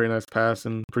throw a pretty nice pass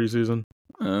in preseason.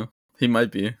 Oh, he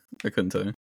might be. I couldn't tell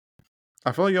you.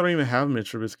 I feel like y'all don't even have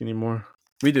Mitch Trubisky anymore.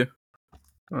 We do.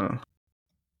 Oh.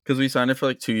 Because we signed it for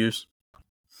like 2 years.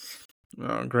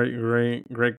 Oh, great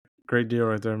deal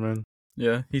right there, man.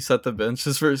 Yeah, he set the bench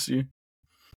his first year.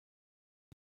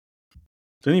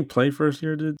 Didn't he play first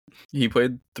year, dude? He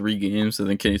played 3 games and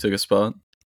then Kenny took a spot.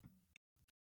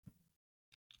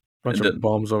 Bunch of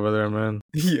bums over there, man.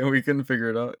 Yeah, we couldn't figure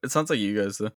it out. It sounds like you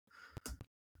guys, though.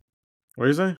 What do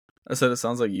you say? I said it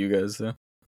sounds like you guys, though.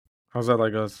 How's that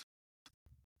like us?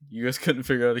 You guys couldn't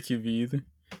figure out a QB either?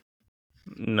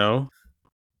 No.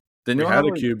 Then we had a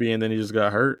QB and then he just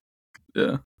got hurt.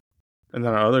 Yeah. And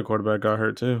then our other quarterback got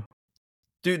hurt too.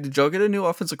 Dude, did y'all get a new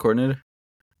offensive coordinator?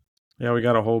 Yeah, we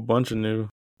got a whole bunch of new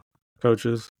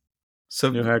coaches.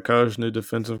 So new head coach, new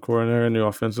defensive coordinator, new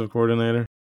offensive coordinator.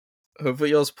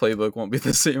 Hopefully y'all's playbook won't be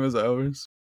the same as ours.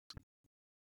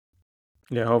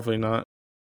 Yeah, hopefully not.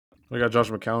 We got Josh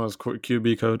McCown as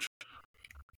QB coach.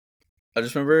 I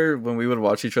just remember when we would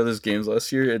watch each other's games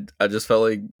last year, I just felt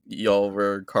like y'all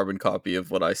were a carbon copy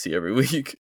of what I see every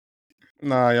week.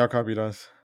 Nah, y'all copied us.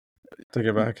 Take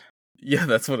it back. Yeah,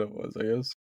 that's what it was, I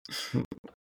guess.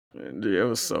 Dude, it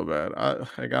was so bad.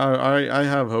 I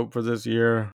have hope for this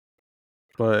year,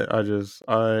 but I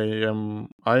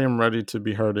am ready to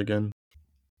be hurt again.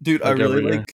 Dude, I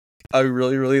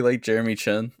really like Jeremy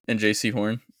Chin and JC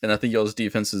Horn, and I think y'all's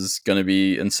defense is gonna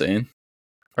be insane.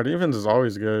 Our defense is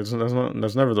always good. So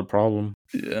that's never the problem.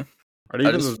 Yeah. Our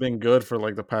defense has been good for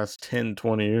like the past 10,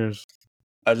 20 years.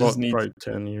 I just need probably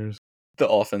 10 years. The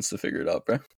offense to figure it out,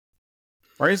 bro.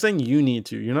 Why are you saying you need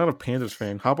to? You're not a Panthers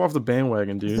fan. Hop off the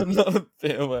bandwagon, dude. I'm not a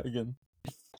bandwagon.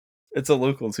 It's a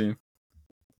local team.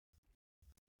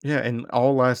 Yeah, and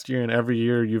all last year and every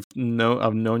year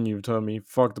I've known you've told me,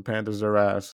 fuck the Panthers, they're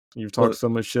ass. You've talked so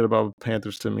much shit about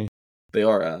Panthers to me. They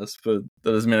are ass, but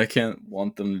that doesn't mean I can't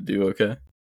want them to do okay.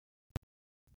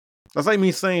 That's like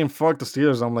me saying fuck the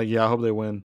Steelers. I'm like, yeah, I hope they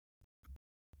win.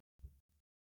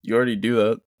 You already do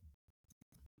that.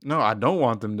 No, I don't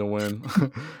want them to win.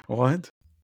 What?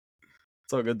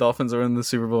 It's all good. Dolphins are in the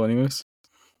Super Bowl anyways.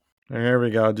 Here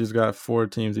we go. Just got 4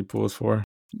 teams he pulls for.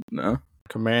 No.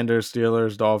 Commanders,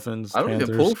 Steelers, Dolphins, I don't Panthers.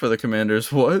 get pulled for the Commanders.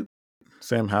 What?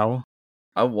 Sam Howell.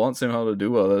 I want Sam Howell to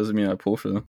do well. That doesn't mean I pull for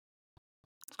them.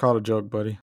 It's called a joke,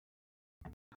 buddy.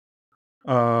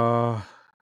 Have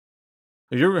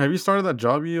you started that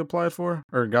job you applied for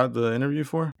or got the interview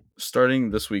for?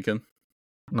 Starting this weekend.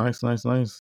 Nice.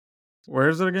 Where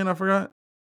is it again? I forgot.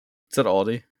 It's at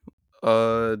Aldi.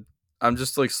 I'm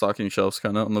just like stocking shelves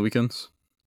kind of on the weekends.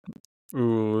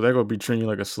 Ooh, they're gonna be treating you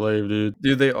like a slave, dude.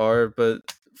 Dude, they are, but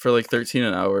for like $13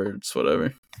 an hour, it's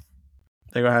whatever.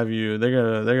 They're gonna have you.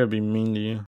 They're gonna be mean to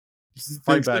you.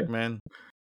 Fight back, man.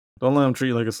 Don't let them treat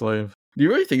you like a slave. Do you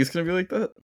really think it's gonna be like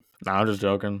that? Nah, I'm just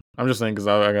joking. I'm just saying because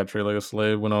I got treated like a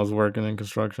slave when I was working in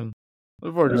construction.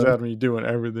 The fuckers had me doing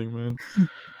everything, man.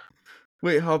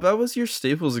 Wait, how bad was your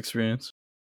Staples experience?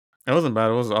 It wasn't bad.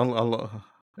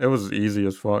 It was easy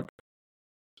as fuck.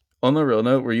 On the real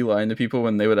note, were you lying to people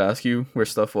when they would ask you where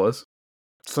stuff was?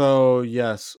 So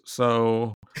yes.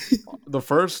 So the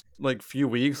first like few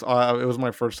weeks, it was my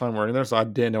first time working there, so I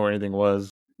didn't know where anything was.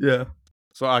 Yeah.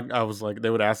 So I was like, they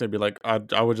would ask me, I'd be like,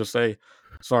 I would just say,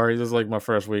 sorry, this is like my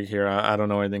first week here. I don't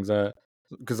know anything's at,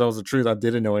 because that was the truth. I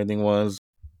didn't know anything was.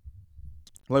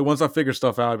 Like once I figure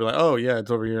stuff out, I'd be like, oh yeah, it's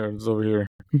over here. It's over here.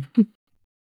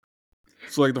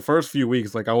 So like the first few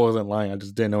weeks, like I wasn't lying. I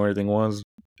just didn't know where everything was.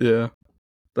 Yeah.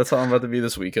 That's how I'm about to be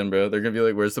this weekend, bro. They're gonna be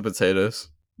like, "Where's the potatoes?"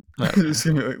 Just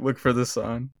gonna be like, look for the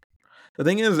sign. The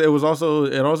thing is, it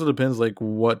also depends like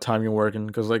what time you're working,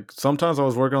 because like sometimes I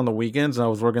was working on the weekends and I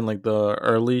was working like the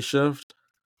early shift,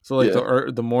 so like Yeah.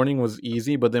 the morning was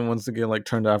easy, but then once it get like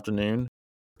turned to afternoon,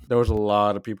 there was a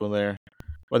lot of people there.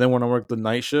 But then when I worked the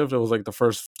night shift, it was like the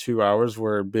first 2 hours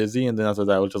were busy, and then after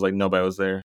that, it was just like nobody was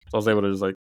there, so I was able to just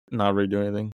like not really do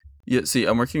anything. Yeah, see,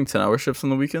 I'm working 10-hour shifts on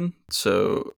the weekend,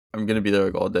 so I'm gonna be there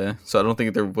like all day. So I don't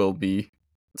think there will be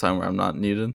a time where I'm not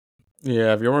needed.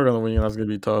 Yeah, if you're working on the weekend, that's gonna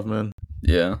be tough, man.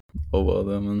 Yeah. Oh well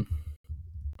then, man.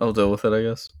 I'll deal with it, I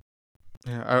guess.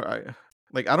 Yeah, I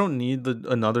like I don't need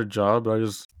another job, but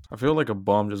I feel like a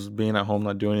bum just being at home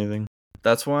not doing anything.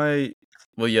 That's why.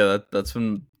 Well, yeah, that's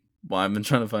been why I've been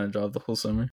trying to find a job the whole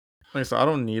summer. Like so, I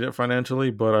don't need it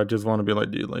financially, but I just want to be like,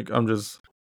 dude, like there's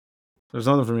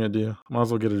nothing for me to do. Might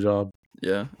as well get a job.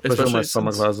 Yeah, Especially my especially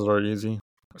summer since classes are easy.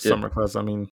 yeah, Summer class, I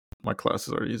mean, my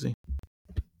classes are easy.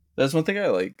 that's one thing I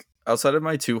like. Outside of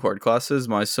my 2 hard classes,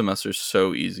 my semester's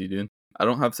so easy, dude. I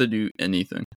don't have to do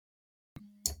anything.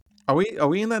 Are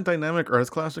we in that dynamic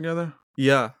Earth class together?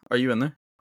 Yeah, are you in there?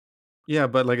 Yeah,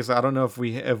 but like I said, I don't know if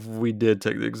we did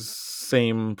take the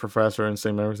same professor and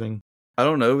same everything. I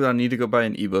don't know. But I need to go buy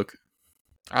an ebook.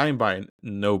 I ain't buying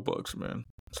no books, man.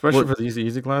 Especially What? for these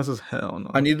easy classes. Hell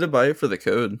no. I needed to buy it for the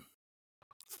code.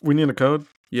 We need a code.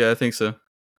 Yeah, I think so.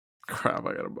 Crap,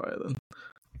 I gotta buy it then.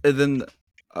 And then,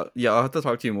 yeah, I'll have to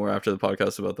talk to you more after the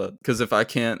podcast about that. Because if I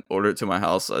can't order it to my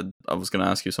house, I was gonna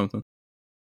ask you something.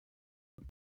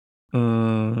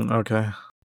 Okay.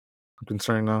 I'm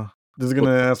concerned now. This is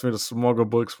gonna ask me to smuggle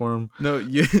books for him. No,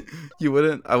 you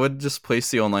wouldn't. I would just place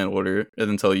the online order and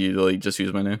then tell you to like just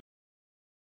use my name.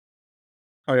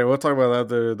 Okay, we'll talk about that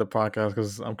after the podcast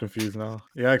because I'm confused now.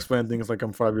 Yeah, I explain things like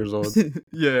I'm 5 years old.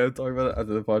 Yeah, talk about it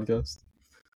after the podcast.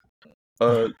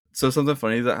 So something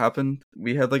funny that happened.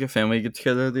 We had like a family get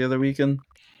together the other weekend,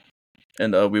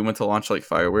 and we went to launch like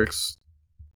fireworks,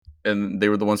 and they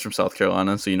were the ones from South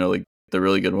Carolina, so you know like the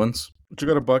really good ones. Did you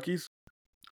go to Bucky's?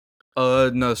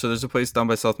 No. So there's a place down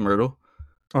by South Myrtle,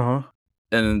 Uh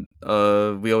and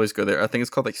we always go there. I think it's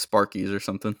called like Sparky's or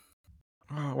something.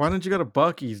 huh. Why didn't you go to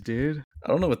Bucky's, dude? I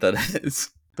don't know what that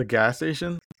is. The gas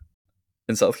station?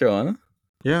 In South Carolina,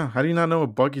 Yeah. How do you not know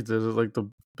what Bucky's is? It's like the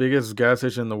biggest gas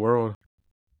station in the world.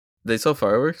 they sell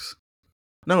fireworks.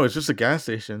 No, it's just a gas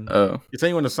station. Oh, You're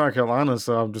saying you went to South Carolina,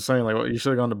 so I'm just saying like well, you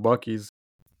should have gone to Bucky's.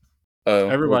 oh.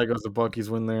 Everybody goes to Bucky's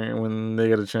when they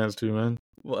get a chance to, man.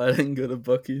 Well, I didn't go to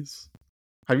Bucky's.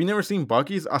 Have you never seen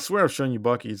Bucky's? I swear I've shown you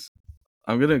Bucky's.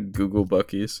 I'm gonna Google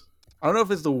Bucky's. I don't know if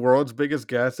it's the world's biggest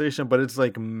gas station, but it's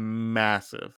like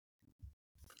massive.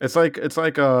 It's like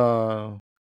a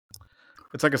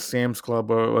Sam's Club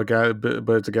or a guy, but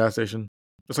it's a gas station.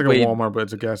 It's like Wait. a Walmart, but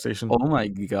it's a gas station. Oh my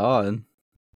god.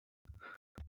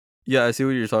 Yeah, I see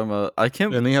what you're talking about. I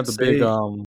can't. And they have the say big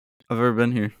I've ever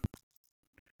been here.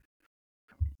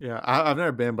 Yeah, I've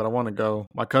never been, but I want to go.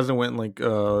 My cousin went like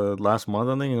last month,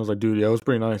 I think, and it was like, dude, yeah, it was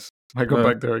pretty nice. I go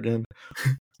back there again.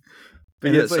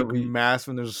 And Yeah, it's like massive,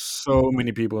 and there's so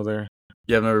many people there.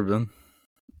 Yeah, I've never been.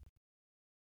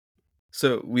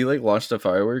 So we like launched a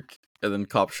firework, and then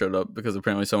cops showed up because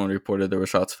apparently someone reported there were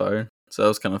shots fired. So that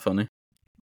was kind of funny.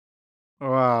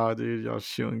 Wow, dude, y'all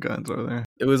shooting guns over there.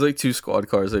 It was like 2 squad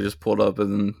cars. They just pulled up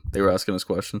and then they were asking us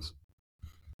questions.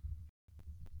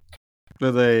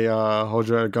 Did they hold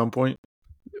you at gunpoint?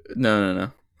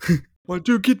 No. Like,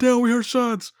 dude, get down. We heard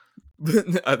shots.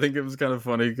 But I think it was kind of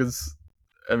funny because,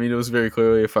 I mean, it was very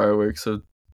clearly a firework, so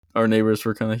our neighbors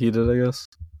were kind of heated, I guess.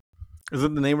 Is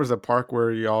it the neighbors at park where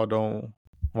y'all don't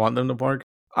want them to park?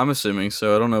 I'm assuming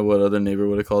so. I don't know what other neighbor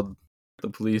would have called the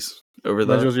police over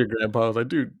That that. was your grandpa. I was like,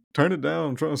 dude, turn it down.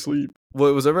 I'm trying to sleep. Well,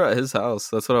 it was over at his house.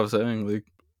 That's what I was saying. Like,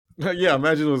 Yeah,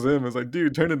 imagine it was him. It's like,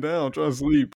 dude, turn it down. I'm trying to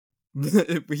sleep.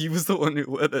 he was the one who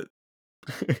lit it.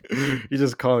 You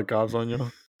just call the cops on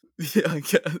you. Yeah, I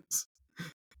guess.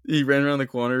 He ran around the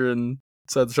corner and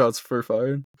said the shots were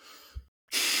fired.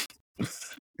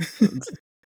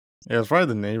 Yeah, it's probably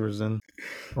the neighbors then.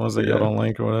 The ones that y'all don't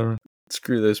like or whatever.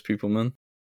 Screw those people, man.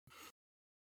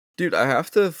 Dude, I have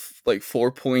to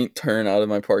 4-point turn out of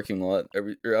my parking lot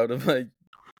or out of my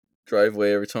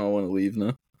driveway every time I want to leave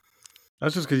now.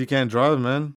 That's just because you can't drive,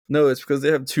 man. No, it's because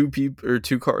they have 2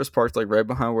 cars parked like right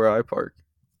behind where I park.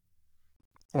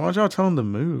 Why don't y'all tell them to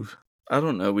move? I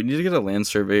don't know. We need to get a land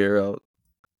surveyor out.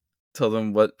 Tell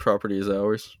them what property is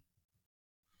ours.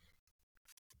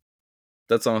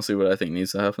 That's honestly what I think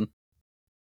needs to happen.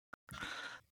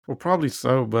 Well, probably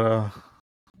so, but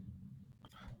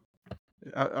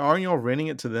Aren't y'all renting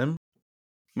it to them?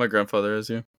 My grandfather is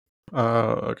here.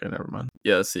 Okay, never mind.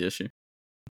 Yeah, that's the issue.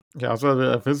 Yeah, I was about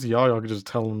to, if it's y'all could just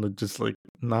tell them to just like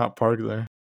not park there.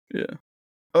 Yeah.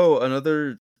 Oh,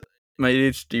 another my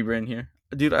ADHD brain here.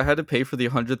 Dude, I had to pay for the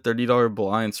 $130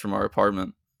 blinds from our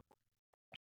apartment.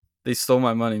 They stole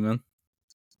my money, man.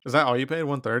 Is that all you paid?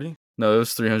 130? No, it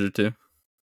was 302.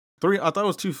 Three? I thought it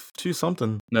was two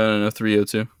something. No,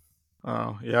 302.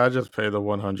 Oh yeah, I just paid the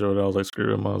 100. I was like,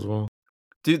 screw it, might as well.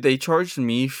 Dude, they charged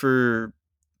me for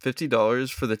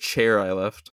 $50 for the chair I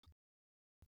left.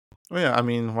 Oh yeah, I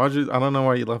mean, why'd you? I don't know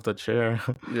why you left the chair.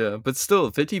 Yeah, but still,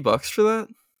 $50 for that?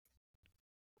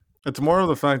 It's more of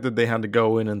the fact that they had to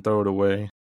go in and throw it away.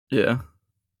 Yeah.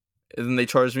 And then they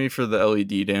charged me for the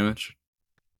LED damage.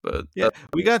 But Yeah,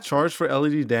 we got charged for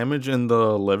LED damage in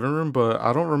the living room, but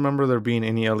I don't remember there being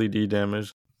any LED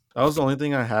damage. That was the only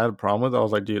thing I had a problem with. I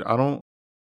was like, dude, I don't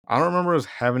remember us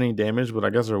having any damage, but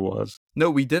I guess there was. no,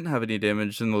 we didn't have any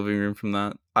damage in the living room from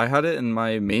that. I had it in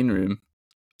my main room.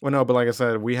 Well, no, but like I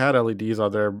said, we had LEDs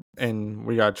out there and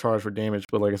we got charged for damage.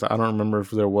 But like I said, I don't remember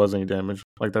if there was any damage.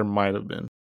 Like there might have been.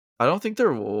 I don't think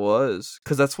there was,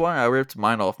 because that's why I ripped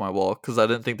mine off my wall, because I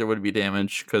didn't think there would be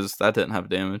damage, because that didn't have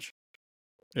damage.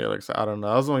 Yeah, like I said, I don't know.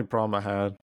 That was the only problem I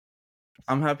had.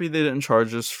 I'm happy they didn't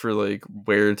charge us for like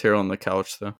wear and tear on the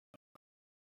couch though.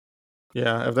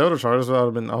 Yeah, if they would have charged us, I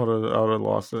would have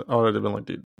lost it. I would have been like,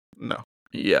 dude, no.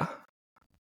 Yeah.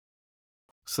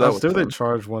 So I that was still they fun.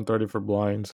 charged 130 for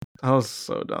blinds. That was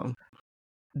so dumb.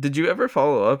 Did you ever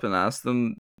follow up and ask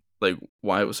them like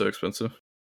why it was so expensive?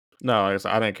 No, like I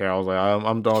said, I didn't care. I was like,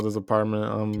 I'm done with this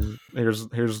apartment. Here's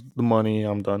the money.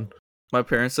 I'm done. My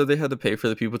parents said they had to pay for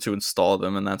the people to install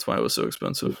them, and that's why it was so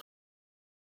expensive.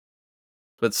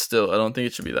 But still, I don't think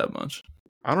it should be that much.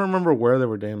 I don't remember where they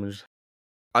were damaged.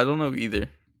 I don't know either.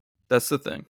 That's the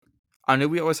thing. I knew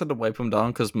we always had to wipe them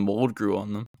down because mold grew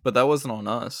on them, but that wasn't on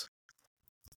us.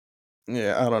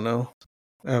 Yeah, I don't know.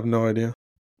 I have no idea.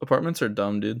 Apartments are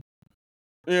dumb, dude.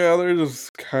 Yeah, they're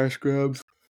just cash grabs.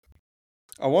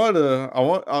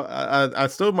 I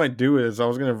still might do it. I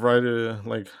was gonna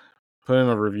write put in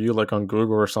a review like on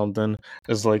Google or something.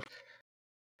 Just like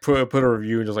put a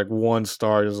review just like 1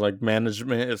 star. Just like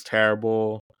management is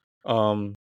terrible.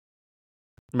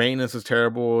 Maintenance is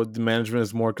terrible. The management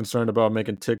is more concerned about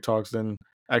making TikToks than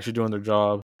actually doing their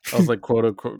job. I was like quote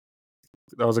unquote.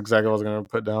 That was exactly what I was gonna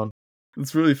put down.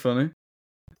 It's really funny.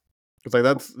 It's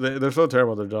like they're so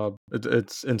terrible at their job.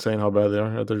 It's insane how bad they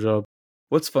are at their job.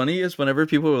 What's funny is whenever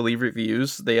people will leave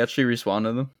reviews, they actually respond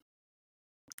to them.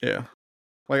 Yeah.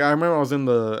 Like I remember I was in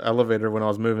the elevator when I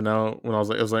was moving out. When I was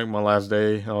like, it was like my last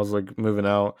day. I was like moving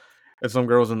out, and some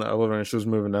girl was in the elevator and she was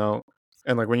moving out.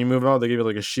 And like when you move out, they give you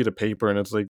like a sheet of paper, and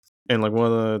it's like, and like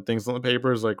one of the things on the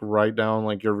paper is like write down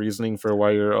like your reasoning for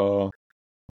why you're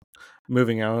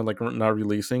moving out and like not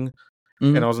releasing.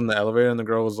 Mm-hmm. And I was in the elevator, and the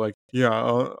girl was like,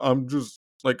 "Yeah, I'm just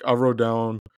like I wrote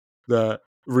down that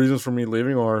reasons for me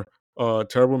leaving are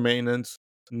terrible maintenance,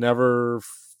 never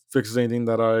fixes anything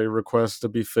that I request to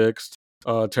be fixed,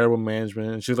 terrible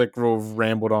management." And she like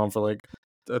rambled on for like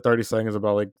 30 seconds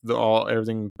about like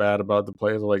everything bad about the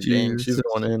place. Like, dang, she's Jesus.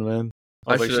 going in, man.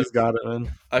 I was like, she's got it,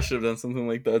 man. I should have done something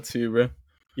like that too, bro.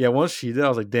 Yeah, once she did, I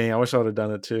was like, dang, I wish I would have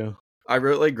done it too. I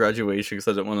wrote like graduation because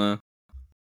I didn't want to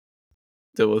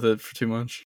deal with it for too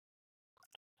much.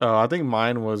 I think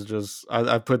mine was just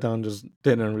I put down just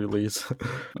didn't release.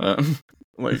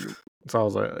 Like, so I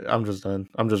was like, I'm just done.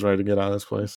 I'm just ready to get out of this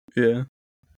place. Yeah.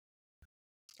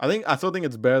 I still think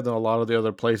it's better than a lot of the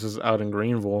other places out in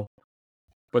Greenville,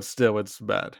 but still, it's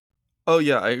bad. Oh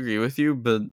yeah, I agree with you,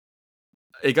 but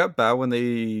it got bad when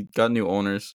they got new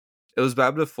owners. It was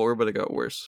bad before, but it got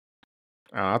worse.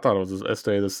 I thought it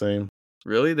stayed the same.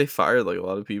 Really? They fired like a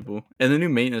lot of people. And the new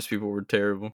maintenance people were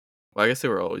terrible. Well, I guess they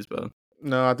were always bad.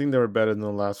 No, I think they were better than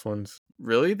the last ones.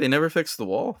 Really? They never fixed the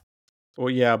wall?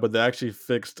 Well, yeah, but they actually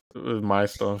fixed my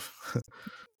stuff.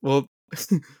 Well,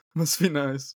 must be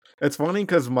nice. It's funny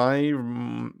because my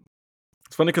room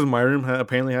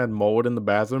apparently had mold in the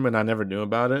bathroom, and I never knew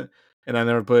about it, and I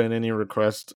never put in any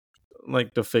request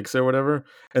like to fix it or whatever.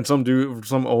 And some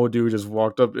old dude just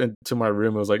walked up into my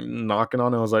room. It was like knocking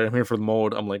on it. I was like, "I'm here for the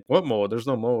mold." I'm like, "What mold? There's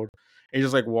no mold." And he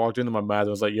just like walked into my bathroom.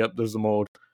 I was like, "Yep, there's the mold."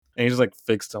 And he just like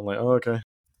fixed it. I'm like, "Oh, okay."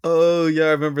 Oh, yeah,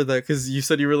 I remember that because you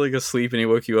said you were like asleep and he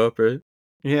woke you up, right?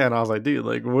 Yeah, and I was like, "Dude,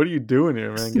 like, what are you doing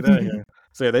here, man? Get out of here."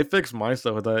 So yeah, they fixed my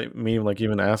stuff without me like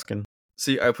even asking.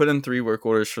 See, I put in 3 work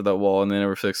orders for that wall and they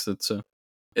never fixed it. So,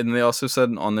 and they also said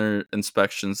on their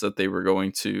inspections that they were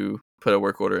going to put a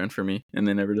work order in for me, and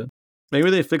they never did.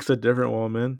 Maybe they fixed a different wall,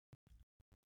 man.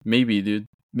 Maybe, dude.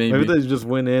 Maybe they just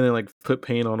went in and like put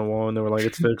paint on the wall and they were like,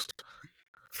 "It's fixed."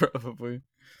 Probably.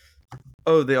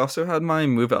 Oh, they also had my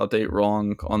move out date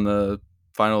wrong on the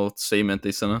final statement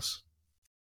they sent us.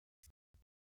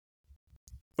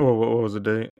 What was the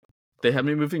date? They had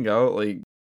me moving out like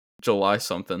July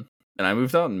something, and I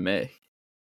moved out in May.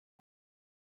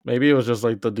 Maybe it was just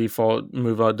like the default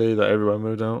move out day that everybody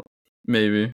moved out.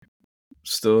 Maybe.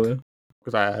 Still.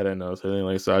 Because I didn't know anything.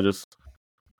 Like, so I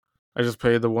just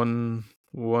paid the one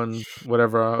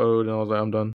whatever I owed, and I was like,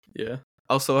 I'm done. Yeah.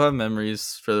 I'll still have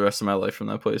memories for the rest of my life from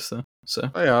that place, though. So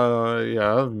Yeah,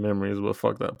 I have memories, but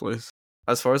fuck that place.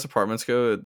 as far as apartments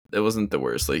go, it wasn't the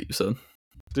worst, like you said.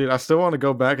 Dude, I still want to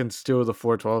go back and steal the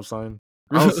 412 sign.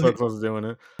 I was so Really? close to doing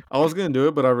it. I was gonna do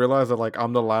it, but I realized that like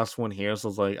I'm the last one here, so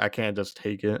it's like I can't just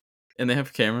take it. And they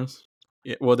have cameras.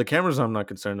 Yeah, well, the cameras I'm not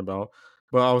concerned about,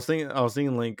 but I was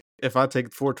thinking like if I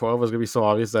take 412, it's gonna be so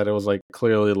obvious that it was like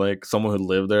clearly like someone who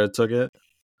lived there took it.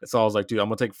 So I was like, dude, I'm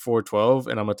gonna take 412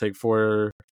 and I'm gonna take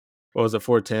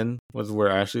 410 was where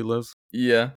Ashley lives.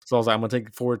 Yeah. So I was like, I'm gonna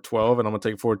take 412 and I'm gonna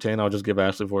take 410. I'll just give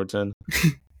Ashley 410.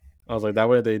 I was like, that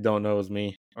way they don't know it's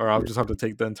me, or I'll just have to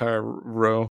take the entire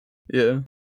row. Yeah.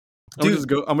 I'm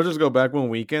gonna just go back one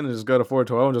weekend and just go to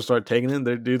 412 and just start taking it.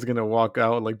 The dude's gonna walk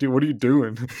out like, dude, what are you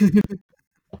doing?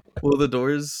 Well, the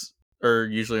doors are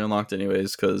usually unlocked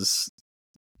anyways because,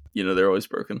 they're always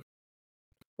broken.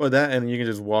 Well, that and you can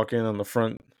just walk in on the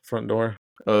front door.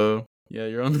 Oh, yeah,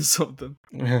 you're onto something.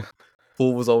 Yeah,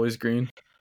 Pool was always green.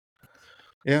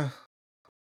 yeah.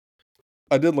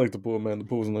 I did like the pool, man. The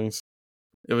pool was nice.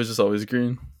 It was just always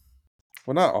green.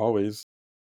 Well, not always.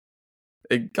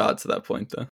 It got to that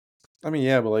point, though. I mean,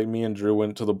 yeah, but like me and Drew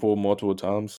went to the pool multiple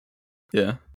times.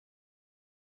 Yeah.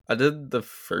 I did the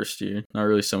first year, not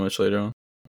really so much later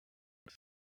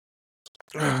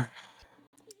on.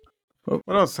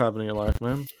 What else is happening in your life,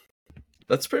 man?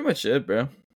 That's pretty much it, bro.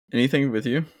 Anything with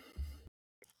you?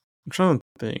 I'm trying to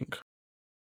think.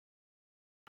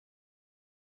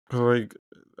 Cause like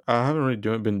I haven't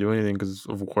really been doing anything because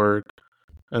of work,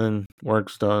 and then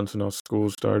work's done, so now school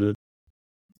started.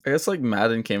 I guess like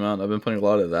Madden came out. I've been playing a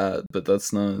lot of that, but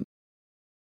that's not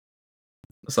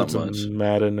It's much.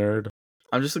 Madden nerd.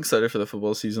 I'm just excited for the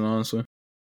football season, honestly.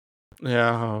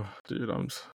 Yeah, dude,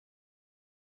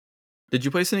 Did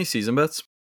you place any season bets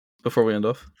before we end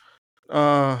off?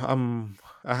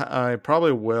 I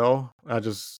probably will. I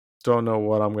just don't know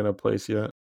what I'm gonna place yet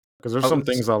because there's some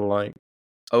things I like.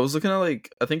 I was looking at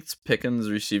I think it's Pickens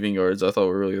receiving yards. I thought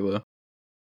were really low.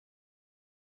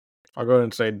 I'll go ahead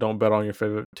and say don't bet on your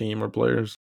favorite team or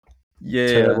players. Yeah,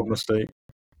 Terrible mistake.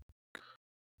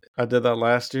 I did that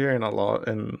last year and I lost,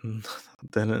 and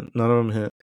then none of them hit.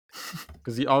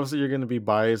 Because obviously you're going to be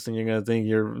biased and you're going to think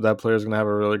that player's going to have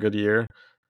a really good year,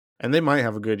 and they might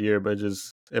have a good year, but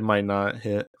it might not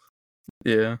hit.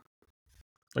 Yeah.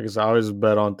 Like I said, I always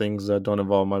bet on things that don't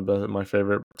involve my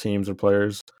favorite teams or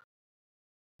players.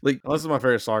 Like unless it's my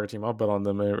favorite soccer team, I'll bet on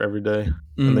them every day,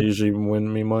 and they usually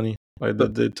win me money like they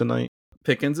did tonight.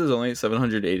 Pickens is only at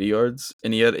 780 yards,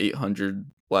 and he had 800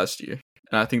 last year,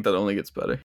 and I think that only gets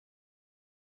better.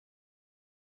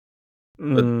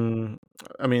 But,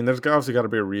 I mean, there's obviously got to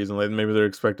be a reason. Like maybe they're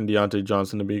expecting Deontay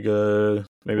Johnson to be good.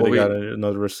 Maybe they got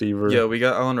another receiver. Yeah, we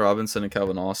got Allen Robinson and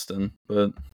Calvin Austin,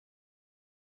 but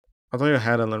I thought you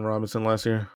had Allen Robinson last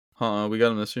year. We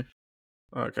got him this year.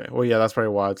 Okay, well, yeah, that's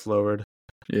probably why it's lowered.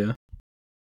 Yeah,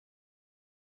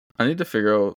 I need to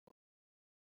figure out.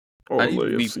 I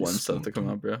need week 1 stuff to come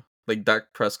out, bro. Like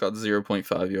Dak Prescott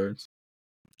 0.5 yards.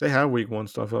 They have week 1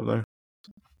 stuff up there.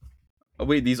 Oh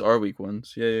wait, these are week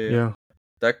 1s. Yeah.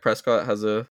 Dak Prescott has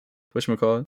a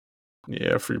whatchamacallit?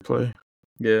 Yeah, free play.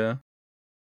 Yeah.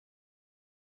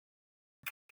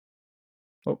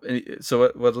 Oh,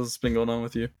 so what has been going on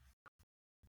with you?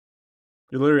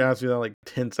 You literally asked me that like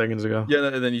 10 seconds ago. Yeah,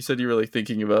 and then you said you were like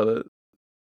thinking about it.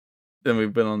 Then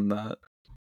we've been on that.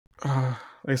 Like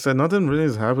I said, nothing really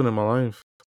has happened in my life.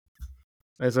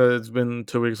 Like I said, it's been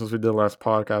 2 weeks since we did the last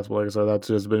podcast, but like I said, that's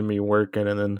just been me working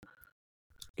and then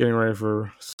getting ready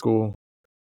for school.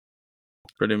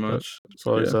 Pretty much.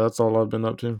 So like I said, that's all I've been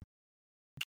up to.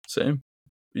 Same.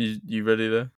 You ready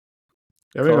to?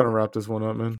 Yeah, we're gonna wrap this one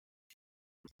up, man.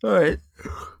 All right.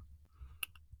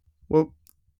 Well,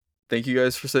 thank you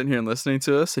guys for sitting here and listening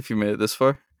to us. If you made it this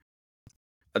far,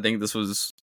 I think this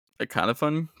was a kind of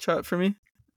fun chat for me.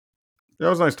 Yeah, it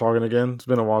was nice talking again. It's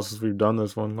been a while since we've done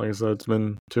this one. Like I said, it's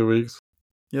been 2 weeks.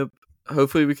 Yep.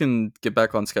 Hopefully we can get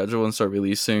back on schedule and start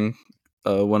releasing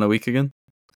one a week again.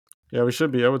 Yeah, we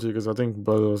should be able to because I think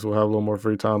both of us will have a little more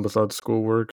free time besides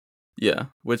schoolwork. Yeah,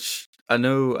 which I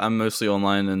know I'm mostly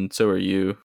online and so are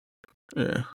you.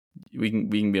 Yeah. We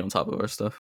can be on top of our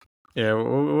stuff. Yeah,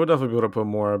 we'll definitely be able to put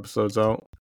more episodes out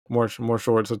more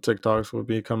shorts of TikToks will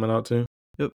be coming out too.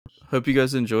 Hope you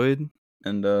guys enjoyed,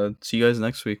 and see you guys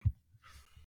next week.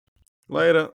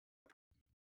 Later.